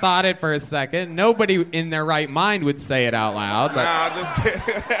all thought it for a second. Nobody in their right mind would say it out loud. But, Nah, just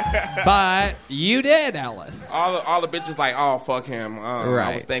kidding. but you did, Ellis. All the bitches like, oh, fuck him. I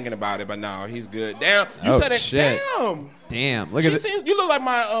Right. was thinking about it, but no, he's good. Damn. You Oh, said it. shit. Damn. Look at it. You look like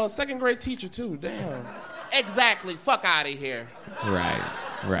my second grade teacher, too. Damn. Exactly. Fuck out of here. Right.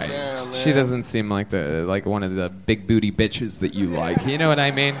 Yeah, man. She doesn't seem like one of the big booty bitches that you like. You know what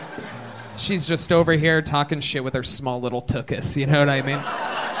I mean? She's just over here talking shit with her small little tuchus. You know what I mean?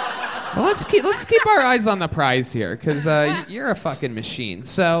 Well, let's keep our eyes on the prize here, because you're a fucking machine.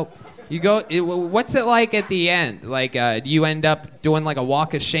 So you go. What's it like at the end? Like, do you end up doing like a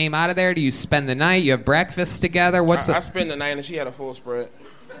walk of shame out of there? Do you spend the night? You have breakfast together? I spent the night and she had a full spread.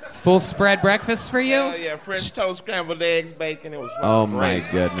 Full spread breakfast for you? Yeah, French toast, scrambled eggs, bacon. It was Oh great.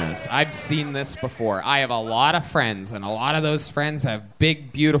 my goodness. I've seen this before. I have a lot of friends, and a lot of those friends have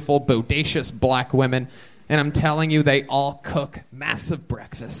big, beautiful, bodacious black women, and I'm telling you, they all cook massive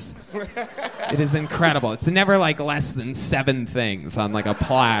breakfasts. It is incredible. It's never like less than 7 things on like a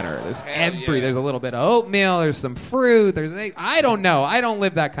platter. There's there's a little bit of oatmeal, there's some fruit, there's egg. I don't know. I don't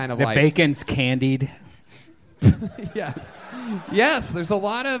live that kind of The life. bacon's candied. Yes, there's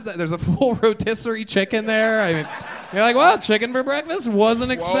a full rotisserie chicken there. I mean, you're like, well, chicken for breakfast?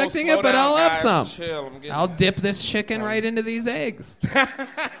 Wasn't expecting slow it, but down, I'll have guys. some. Chill, I'm getting- I'll dip this chicken right into these eggs.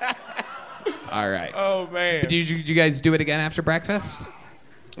 All right. Oh, man. Did you guys do it again after breakfast?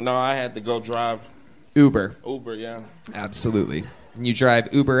 No, I had to go drive. Uber. Uber, yeah. Absolutely. And you drive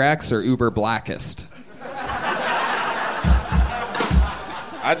Uber X or Uber Blackest?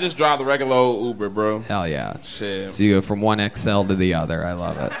 I just drive the regular old Uber, bro. Hell yeah. Shit. So you go from one XL to the other. I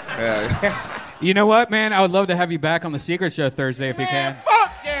love it. Yeah. You know what, man? I would love to have you back on the Secret Show Thursday if you can.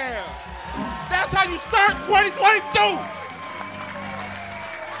 Fuck yeah. That's how you start 2022.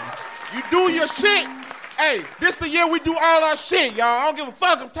 You do your shit. Hey, this the year we do all our shit, y'all. I don't give a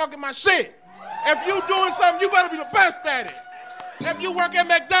fuck. I'm talking my shit. If you doing something, you better be the best at it. If you work at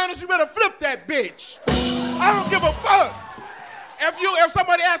McDonald's, you better flip that bitch. I don't give a fuck. If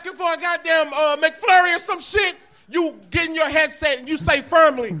somebody asking for a goddamn McFlurry or some shit, you get in your headset and you say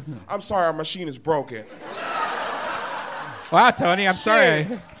firmly, I'm sorry, our machine is broken. Wow, Tony, I'm sorry.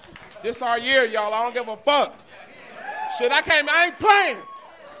 This our year, y'all. I don't give a fuck. Shit, I ain't playing.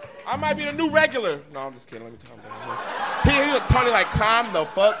 I might be the new regular. No, I'm just kidding. Let me calm down. He was Tony like, calm the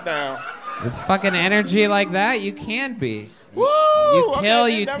fuck down. With fucking energy like that, you can be. Woo! You kill,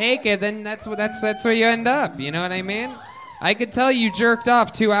 Okay, you never- take it, then that's where you end up. You know what I mean? I could tell you jerked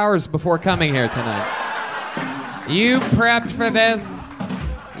off 2 hours before coming here tonight. You prepped for this.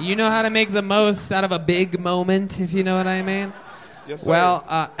 You know how to make the most out of a big moment, if you know what I mean. Yes, sir.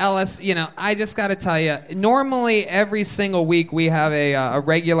 Well, Ellis, I just got to tell you, normally every single week we have a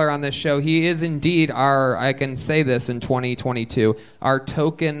regular on this show. He is indeed I can say this in 2022, our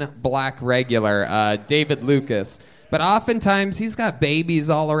token black regular, David Lucas. But oftentimes he's got babies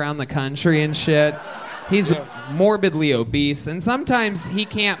all around the country and shit. He's morbidly obese, and sometimes he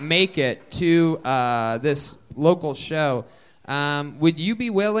can't make it to this local show. Would you be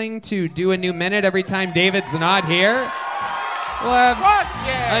willing to do a new minute every time David's not here? We'll have a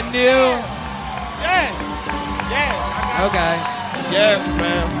new... Yes. Yes. Okay. Yes,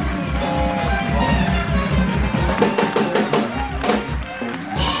 man.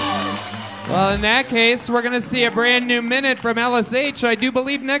 Well, in that case, we're going to see a brand new minute from LSH, I do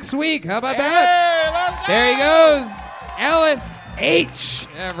believe, next week. How about that? There he goes. Ellis H,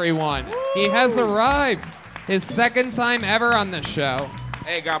 everyone. He has arrived. His second time ever on the show.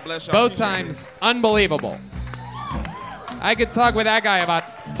 Hey, God bless y'all. Both times, unbelievable. I could talk with that guy about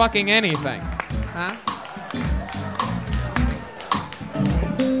fucking anything. Huh?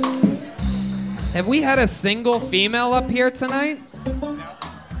 Have we had a single female up here tonight?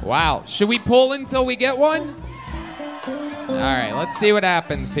 Wow. Should we pull until we get one? All right, let's see what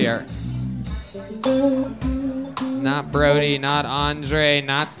happens here. Not Brody, not Andre,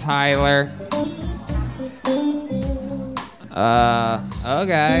 not Tyler.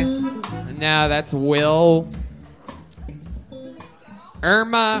 Okay. No, that's Will.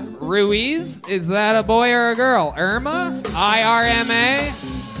 Irma Ruiz? Is that a boy or a girl? Irma? IRMA?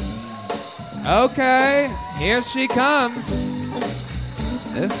 Okay, here she comes.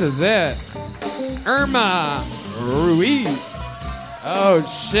 This is it. Irma Ruiz. Oh,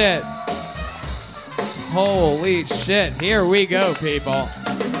 shit. Holy shit. Here we go, people.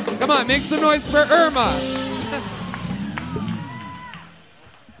 Come on, make some noise for Irma.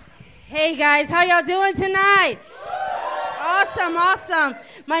 Hey, guys, how y'all doing tonight? Awesome.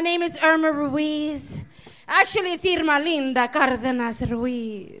 My name is Irma Ruiz. Actually, it's Irma Linda Cardenas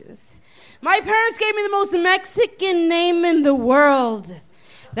Ruiz. My parents gave me the most Mexican name in the world.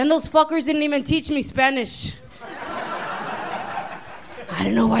 Then those fuckers didn't even teach me Spanish. I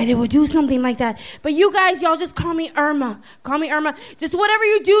don't know why they would do something like that. But you guys, y'all just call me Irma. Call me Irma. Just whatever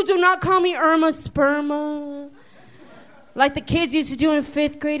you do not call me Irma Sperma. Like the kids used to do in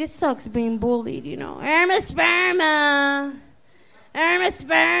 5th grade. It sucks being bullied, you know. Irma Sperma. Irma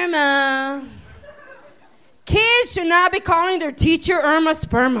Sperma. Kids should not be calling their teacher Irma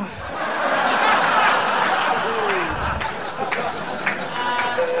Sperma.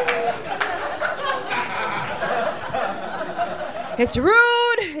 It's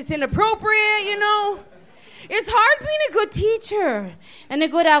rude, it's inappropriate, you know. It's hard being a good teacher and a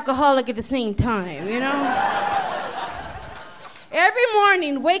good alcoholic at the same time, you know. Every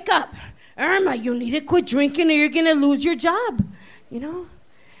morning, wake up. Irma, you need to quit drinking or you're going to lose your job, you know.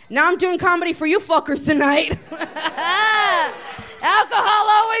 Now I'm doing comedy for you fuckers tonight. Alcohol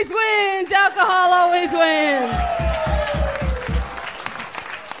always wins. Alcohol always wins.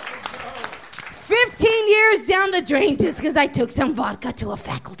 15 years down the drain just because I took some vodka to a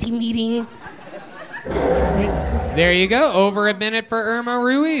faculty meeting. There you go. Over a minute for Irma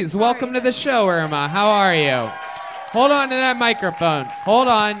Ruiz. Welcome to the show, Irma. How are you? Hold on to that microphone. Hold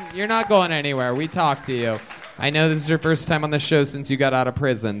on. You're not going anywhere. We talked to you. I know this is your first time on the show since you got out of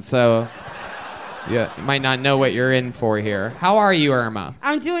prison, so you might not know what you're in for here. How are you, Irma?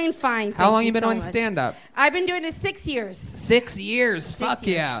 I'm doing fine. How long you been so on much. stand-up? I've been doing it 6 years. 6 years. Fuck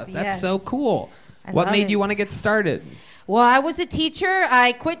years, yeah. That's yes. so cool. I What love made you it. want to get started? Well, I was a teacher.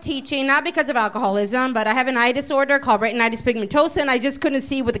 I quit teaching, not because of alcoholism, but I have an eye disorder called retinitis pigmentosa, and I just couldn't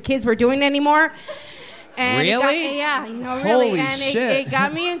see what the kids were doing anymore. And Really? really. Holy And shit. it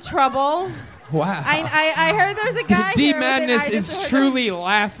got me in trouble. Wow. I heard there's a guy Deep here with an Madness eye is disorder. truly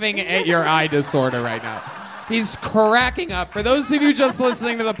laughing at your eye disorder right now. He's cracking up. For those of you just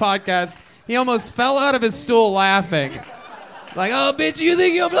listening to the podcast, he almost fell out of his stool laughing. Like, oh, bitch, you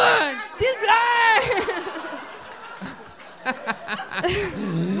think you're blind? She's blind.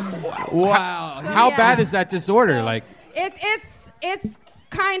 Wow. How yeah. bad is that disorder? Like, It's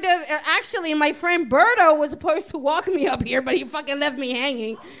kind of actually my friend Berto was supposed to walk me up here, but he fucking left me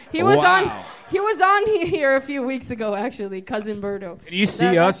hanging. He was Wow. on here a few weeks ago, actually, cousin Berto. Can you see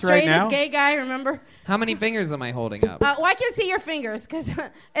The us right now? straightest gay guy, remember? How many fingers am I holding up? Well, I can see your fingers because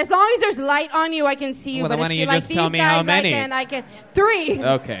as long as there's light on you, I can see you. Well, then but why don't you like just these tell me guys, how many? I can 3.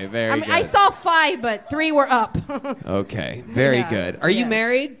 Okay, very I mean, good. I saw 5, but 3 were up. Okay, very Yeah. good. Are you Yes.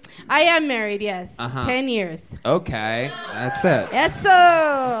 married? I am married, yes. Uh-huh. 10 years. Okay, that's it. Yes,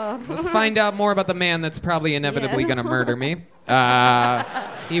 sir. Let's find out more about the man that's probably inevitably Yeah. going to murder me.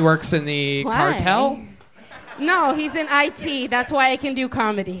 He works in the Why? cartel. No, he's in IT. That's why I can do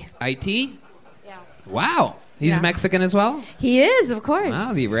comedy. IT? Yeah. Wow. He's Yeah. Mexican as well? He is, of course.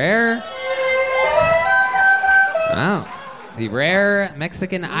 Wow, the rare. Wow. The rare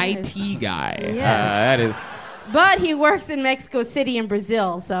Mexican IT guy. Yes. That is. But he works in Mexico City and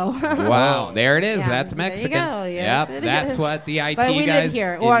Brazil, so. Wow, there it is. Yeah, That's there you Mexican. go. Yes, Yep, it that's is. what the IT but we guys. live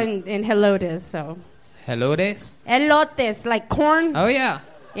here, or in Helotes, so. Helotes? Elotes, like corn. Oh yeah,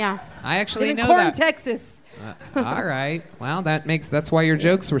 Yeah. I actually Live in know Corn, that. Texas. All right. Well, that's why your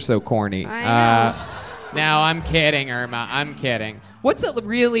jokes were so corny. I know. Now I'm kidding, Irma. I'm kidding. What's it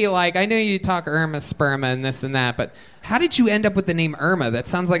really like? I know you talk Irma Sperma and this and that, but how did you end up with the name Irma? That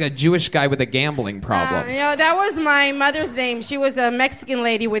sounds like a Jewish guy with a gambling problem. That was my mother's name. She was a Mexican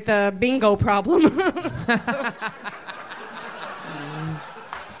lady with a bingo problem.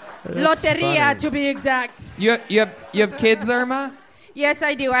 Loteria, funny. to be exact. You have kids, Irma? Yes,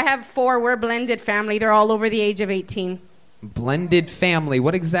 I do. I have 4. We're a blended family. They're all over the age of 18. Blended family.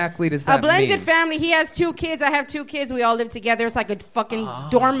 What exactly does that A blended mean? family. He has 2 kids. I have 2 kids. We all live together. It's like a fucking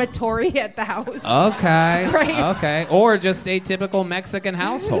dormitory at the house. Okay. Great. Okay. Or just a typical Mexican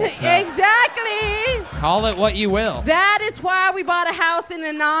household. So Exactly. call it what you will. That is why we bought a house in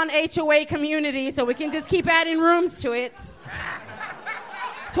a non-HOA community, so we can just keep adding rooms to it.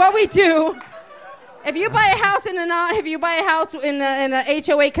 It's what we do. If you buy a house in a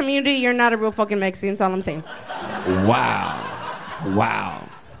HOA community, you're not a real fucking Mexican. That's all I'm saying.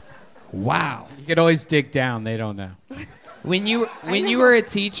 Wow. You could always dig down. They don't know. When you were a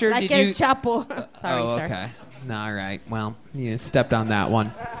teacher, Like did El you? Chapo. Sorry, Oh, sir. okay. No, all right. Well, you stepped on that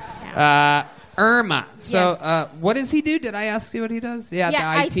one. Irma. So, what does he do? Did I ask you what he does? Yeah,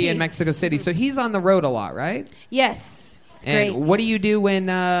 Yeah, the IT in IT. Mexico City. So he's on the road a lot, right? Yes. It's And great. what do you do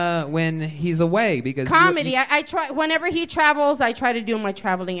when he's away? Because Comedy. I try. Whenever he travels, I try to do my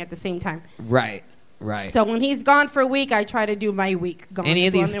traveling at the same time. Right. So when he's gone for a week, I try to do my week. Gone Any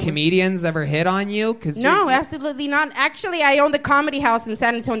of as well. these And then comedians ever hit on you? No, absolutely not. Actually, I own the comedy house in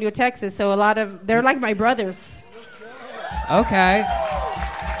San Antonio, Texas. So they're like my brothers. Okay.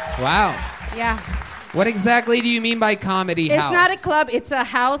 Wow. Yeah. What exactly do you mean by comedy It's house? not a club. It's a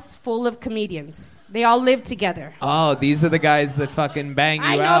house full of comedians. They all live together. Oh, these are the guys that fucking bang you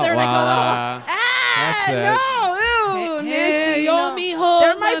I know, out. they're like, while, oh, that's it. no, ew, nasty, yo, no. mijo,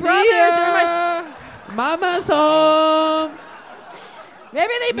 They're my brothers. They're my... Mama's home.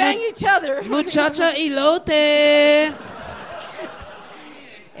 Maybe they bang each other. Muchacha elote.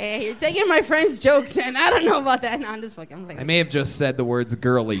 Hey, you're taking my friend's jokes, and I don't know about that. No, I'm just fucking. I may have just said the words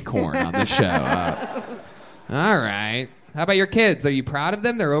girly corn on the show. All right. How about your kids? Are you proud of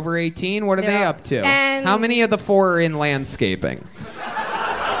them? They're over 18. What are they up to? and- How many of the 4 are in landscaping?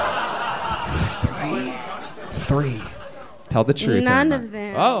 3. Tell the truth. None Irma. of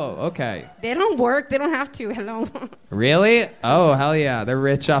them. Oh, okay. They don't work. They don't have to. Hello. Really? Oh, hell yeah. They're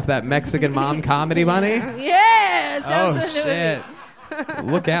rich off that Mexican mom comedy money? Yes. Oh, Absolutely. shit.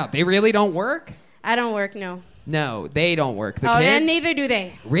 Look out. They really don't work? I don't work. No. No, they don't work. The Oh, kids? and neither do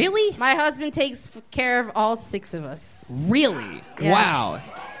they. Really? My husband takes care of all 6 of us. Really? Yes. Wow.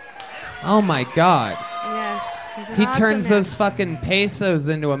 Oh, my God. Yes. He's an He awesome turns man. those fucking pesos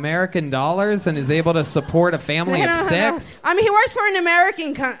into American dollars and is able to support a family of 6? I mean, he works for an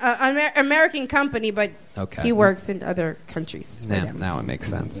American company, but Okay. he works in other countries. for Yeah, them. now it makes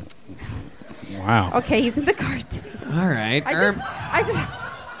sense. Wow. Okay, he's in the cartoon. All right. I just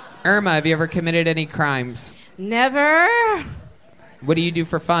Irma, have you ever committed any crimes? never. What do you do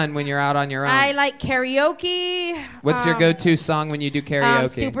for fun when you're out on your own? I like karaoke. What's your go-to song when you do karaoke?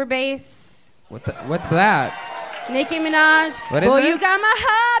 Super bass. What's that? Nicki Minaj. What is Boy, it? you got my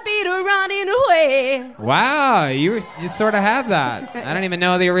heartbeat running away. Wow, you sort of have that. I don't even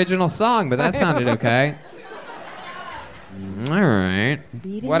know the original song, but that sounded okay. All right.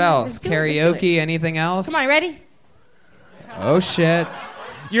 What else? Karaoke? Anything else? Come on, ready? Oh shit!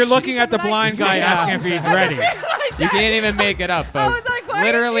 You're looking at the blind guy asking if he's ready. You can't even make it up, I was folks. like, why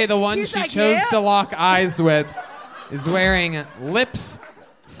Literally, is the one he's she like, chose yeah. to lock eyes with is wearing lips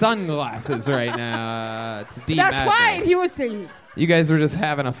sunglasses right now. It's deep That's madness. why he was singing. You guys were just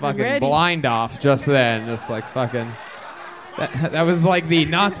having a fucking ready. blind off just then, just like fucking. That was like the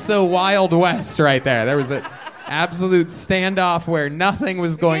not so Wild West right there. There was an absolute standoff where nothing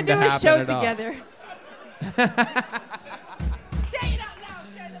was going to We happen do a show at all. together.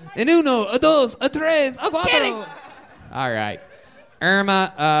 En uno, a dos, a tres, a cuatro. Kidding. All right.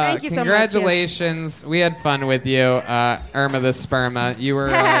 Irma, Thank you so much, congratulations. We had fun with you, Irma the Sperma. You were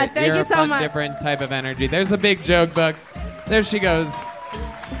Thank you're you a so fun, much. different type of energy. There's a big joke book. There she goes.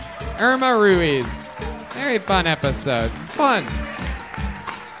 Irma Ruiz. Very fun episode. Fun.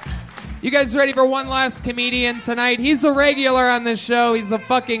 You guys ready for one last comedian tonight? He's a regular on this show. He's a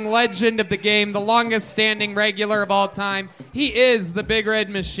fucking legend of the game, the longest standing regular of all time. He is the Big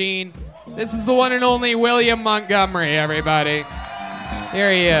Red Machine. This is the one and only William Montgomery, everybody.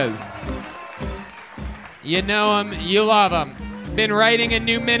 Here he is. You know him, you love him. Been writing a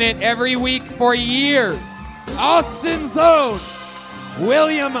new minute every week for years. Austin's own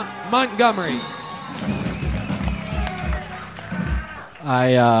William Montgomery.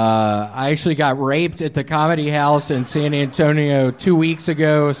 I actually got raped at the Comedy House in San Antonio 2 weeks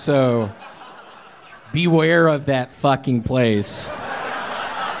ago, so beware of that fucking place.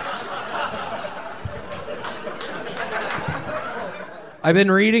 I've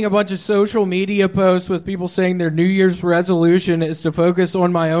been reading a bunch of social media posts with people saying their New Year's resolution is to focus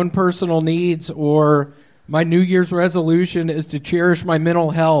on my own personal needs, or my New Year's resolution is to cherish my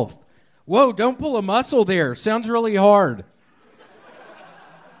mental health. Whoa, don't pull a muscle there. Sounds really hard.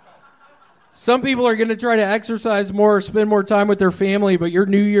 Some people are going to try to exercise more or spend more time with their family, but your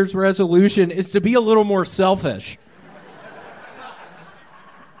New Year's resolution is to be a little more selfish.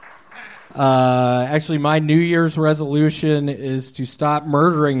 Actually, my New Year's resolution is to stop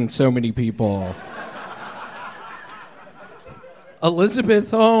murdering so many people.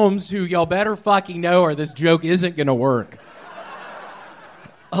 Elizabeth Holmes, who y'all better fucking know or this joke isn't going to work.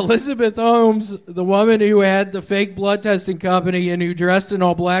 Elizabeth Holmes, the woman who had the fake blood testing company and who dressed in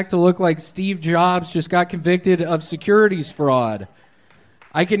all black to look like Steve Jobs, just got convicted of securities fraud.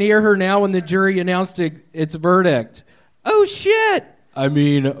 I can hear her now when the jury announced its verdict. Oh, shit.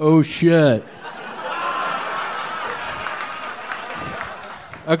 Oh, shit.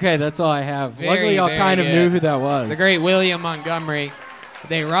 Okay, that's all I have. Luckily, y'all kind of knew who that was. The great William Montgomery.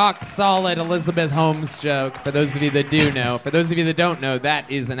 The rock-solid Elizabeth Holmes joke, for those of you that do know. For those of you that don't know,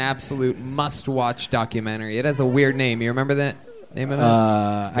 that is an absolute must-watch documentary. It has a weird name. You remember that name of it?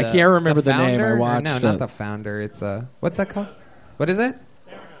 I can't remember the name. I watched it. No, not The Founder. It's what's that called? What is it?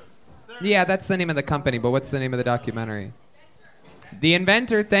 Yeah, that's the name of the company, but what's the name of the documentary? The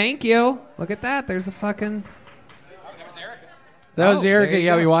Inventor. Thank you. Look at that. There's a fucking... That was Erica.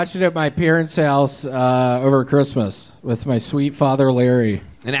 Yeah, we watched it at my parents' house over Christmas with my sweet father, Larry.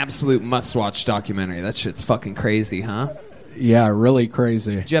 An absolute must-watch documentary. That shit's fucking crazy, huh? Yeah, really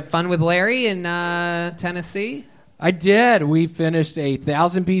crazy. Did you have fun with Larry in Tennessee? I did. We finished a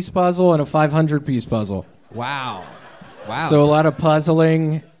 1,000-piece puzzle and a 500-piece puzzle. Wow. So a lot of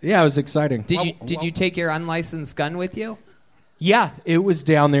puzzling. Yeah, it was exciting. Did you take your unlicensed gun with you? Yeah, it was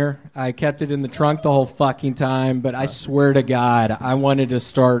down there. I kept it in the trunk the whole fucking time, but I swear to God, I wanted to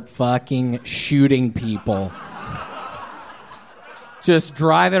start fucking shooting people. Just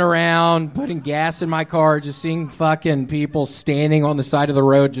driving around, putting gas in my car, just seeing fucking people standing on the side of the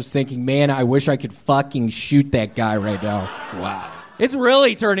road, just thinking, man, I wish I could fucking shoot that guy right now. Wow. It's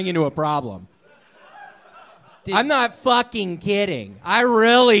really turning into a problem. I'm not fucking kidding. I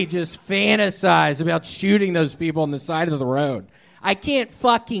really just fantasize about shooting those people on the side of the road. I can't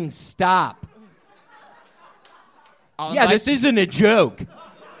fucking stop. This isn't a joke.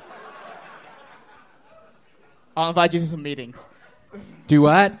 I'll invite you to some meetings. Do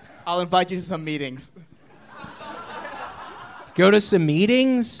what? I'll invite you to some meetings. Go to some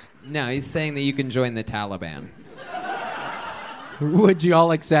meetings? No, he's saying that you can join the Taliban. Would you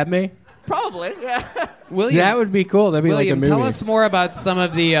all accept me? Probably, yeah. William, that would be cool. That'd be William, like a movie. tell us more about some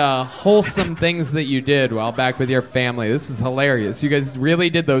of the wholesome things that you did while back with your family. This is hilarious. You guys really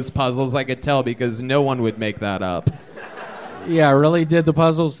did those puzzles, I could tell, because no one would make that up. Yeah, I really did the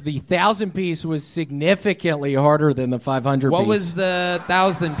puzzles. The 1,000-piece was significantly harder than the 500-piece. What was the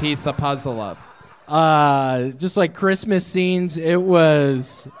 1,000-piece a puzzle of? Just like Christmas scenes, it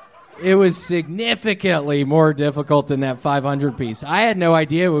was significantly more difficult than that 500-piece. I had no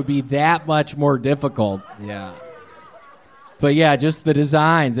idea it would be that much more difficult. Yeah. But yeah, just the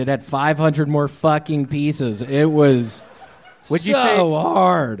designs. It had 500 more fucking pieces. It was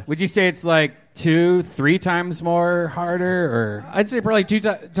hard. Would you say it's like 2-3 times more harder? Or I'd say probably 2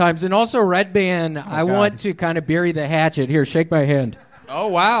 times. And also Red Band, I want to kind of bury the hatchet. Here, shake my hand. Oh,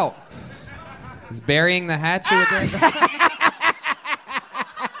 wow. He's burying the hatchet with Red Band.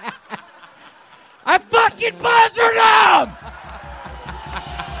 I fucking buzzed him!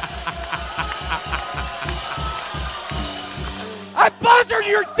 I buzzed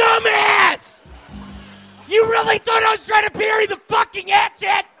your dumbass! You really thought I was trying to bury the fucking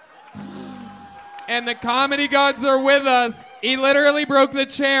hatchet? And the comedy gods are with us. He literally broke the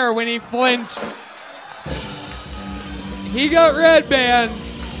chair when he flinched. He got Red Band.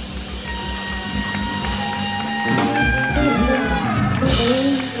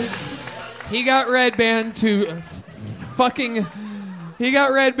 He got Red Band to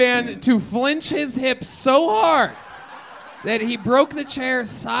flinch his hips so hard that he broke the chair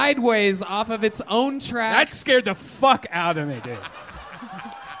sideways off of its own tracks. That scared the fuck out of me, dude.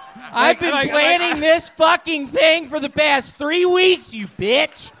 I've been planning this fucking thing for the past 3 weeks, you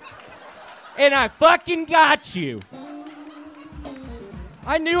bitch. And I fucking got you.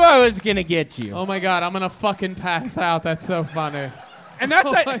 I knew I was gonna get you. Oh my God, I'm gonna fucking pass out. That's so funny. And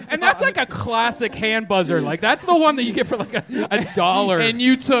that's that's like a classic hand buzzer. Like that's the one that you get for like $1. And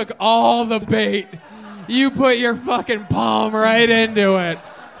you took all the bait. You put your fucking palm right into it.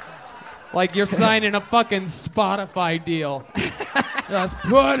 Like you're signing a fucking Spotify deal. Just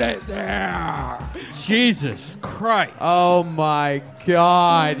put it there. Jesus Christ. Oh my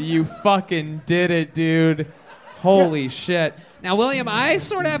God. You fucking did it, dude. Holy shit. Now, William, I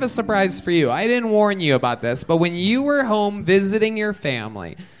sort of have a surprise for you. I didn't warn you about this, but when you were home visiting your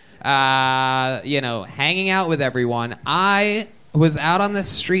family, hanging out with everyone, I was out on the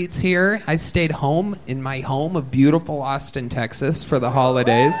streets here. I stayed home in my home of beautiful Austin, Texas for the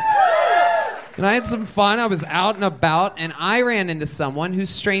holidays. And I had some fun. I was out and about, and I ran into someone who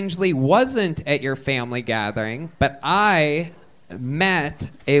strangely wasn't at your family gathering, but I met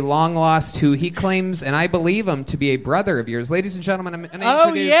a long-lost who he claims, and I believe him, to be a brother of yours. Ladies and gentlemen, I'm going to Oh,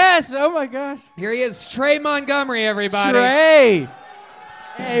 introduce... yes! Oh, my gosh. Here he is, Trey Montgomery, everybody. Trey!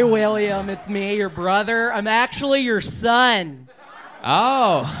 Hey, William, it's me, your brother. I'm actually your son.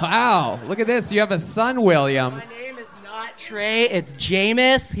 Oh, wow. Look at this. You have a son, William. My name is not Trey, it's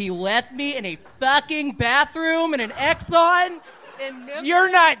Jameis. He left me in a fucking bathroom in an Exxon in Memphis. You're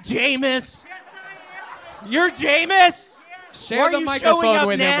not Jameis. You're Jameis. Share the microphone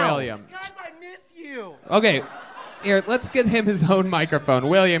with him, William. Guys, I miss you. Okay. Here, let's get him his own microphone.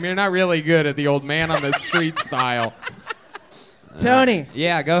 William, you're not really good at the old man on the street style. Tony.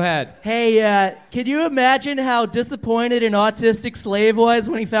 Yeah, go ahead. Hey, can you imagine how disappointed an autistic slave was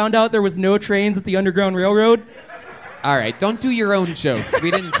when he found out there was no trains at the Underground Railroad? All right, don't do your own jokes.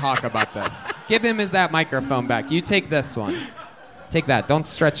 We didn't talk about this. Give him that microphone back. You take this one. Take that. Don't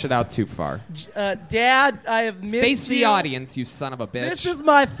stretch it out too far. Dad, I have missed Face you. the audience, you son of a bitch. This is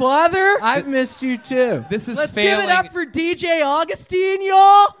my father. I've missed you, too. This is Let's failing. give it up for DJ Augustine,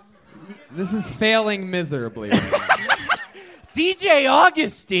 y'all. This is failing miserably. DJ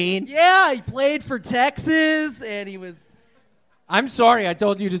Augustine? Yeah, he played for Texas, and he was... I'm sorry, I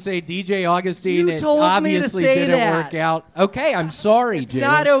told you to say DJ Augustine. You It told me to obviously say didn't that. work out. Okay, I'm sorry, Jim.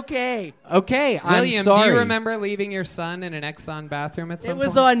 Not okay. Okay, I'm William, sorry. do you remember leaving your son in an Exxon bathroom at some It was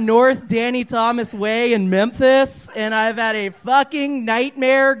point? on North Danny Thomas Way in Memphis, and I've had a fucking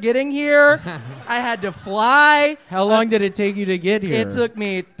nightmare getting here. I had to fly. How long did it take you to get here? It took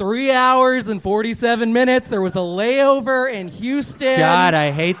me 3 hours and 47 minutes. There was a layover in Houston. God,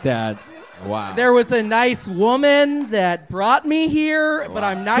 I hate that. Wow. There was a nice woman that brought me here, but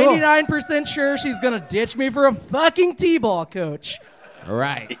I'm 99% sure she's going to ditch me for a fucking T-ball coach.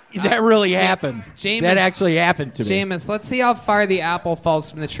 Right. That really happened. Jameis, that actually happened to me. Jameis, let's see how far the apple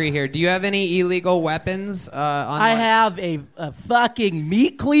falls from the tree here. Do you have any illegal weapons? I have a fucking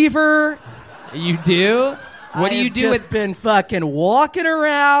meat cleaver. You do? What do you do with? Been fucking walking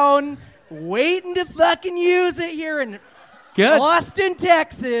around, waiting to fucking use it here in Austin,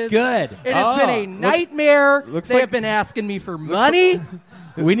 Texas. Good. It has been a nightmare. They have been asking me for money.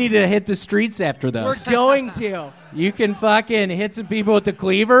 We need to hit the streets after those. We're going to. You can fucking hit some people with the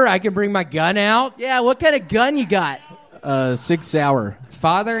cleaver. I can bring my gun out. Yeah, what kind of gun you got? 6 Sauer.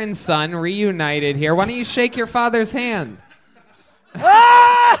 Father and son reunited here. Why don't you shake your father's hand?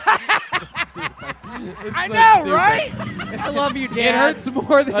 I know, right? I love you, Dad. It hurts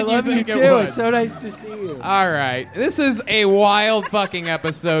more than I love you you think too. it would. It's so nice to see you. All right. This is a wild fucking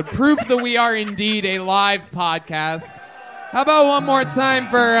episode. Proof that we are indeed a live podcast. How about one more time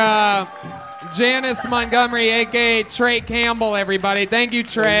for Janice Montgomery, a.k.a. Trey Campbell, everybody. Thank you,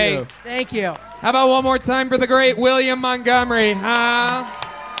 Trey. Thank you. How about one more time for the great William Montgomery, huh?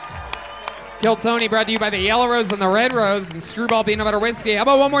 Kill Tony, brought to you by the Yellow Rose and the Red Rose and Screwball Peanut Butter Whiskey. How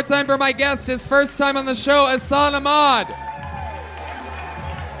about one more time for my guest, his first time on the show, Ehsan Ahmad.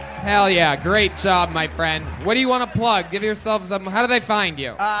 Hell yeah, great job, my friend. What do you want to plug? Give yourself some. How do they find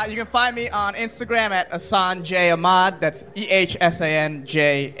you? You can find me on Instagram at Ehsan J Ahmad. That's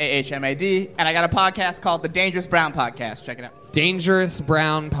EHSANJAHMAD. And I got a podcast called The Dangerous Brown Podcast. Check it out. Dangerous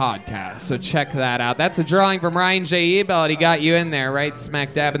Brown Podcast. So check that out. That's a drawing from Ryan J. Ebel. He got you in there, right?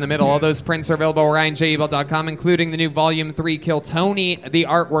 Smack dab in the middle. All those prints are available at RyanJebel.com, including the new Volume 3 Kill Tony, the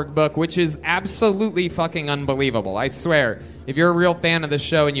artwork book, which is absolutely fucking unbelievable. I swear. If you're a real fan of the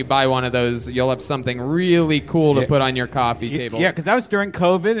show and you buy one of those, you'll have something really cool to put on your coffee table. Yeah, because that was during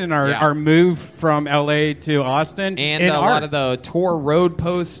COVID and our move from LA to Austin. And a lot of the tour road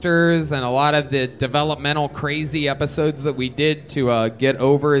posters and a lot of the developmental crazy episodes that we did to get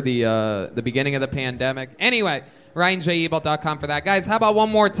over the beginning of the pandemic. Anyway, RyanJebel.com for that. Guys, how about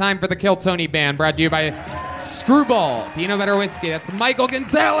one more time for the Kill Tony Band, brought to you by Screwball Peanut Butter Whiskey. That's Michael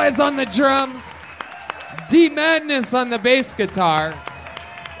Gonzalez on the drums. D Madness on the bass guitar.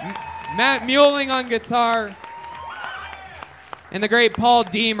 Matt Muelling on guitar. And the great Paul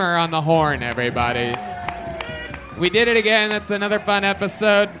Deemer on the horn, everybody. We did it again. That's another fun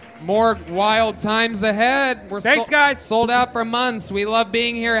episode. More wild times ahead. Thanks, guys. Sold out for months. We love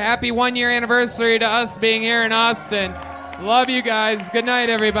being here. Happy 1 year anniversary to us being here in Austin. Love you guys. Good night,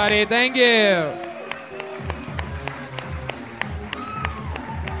 everybody. Thank you.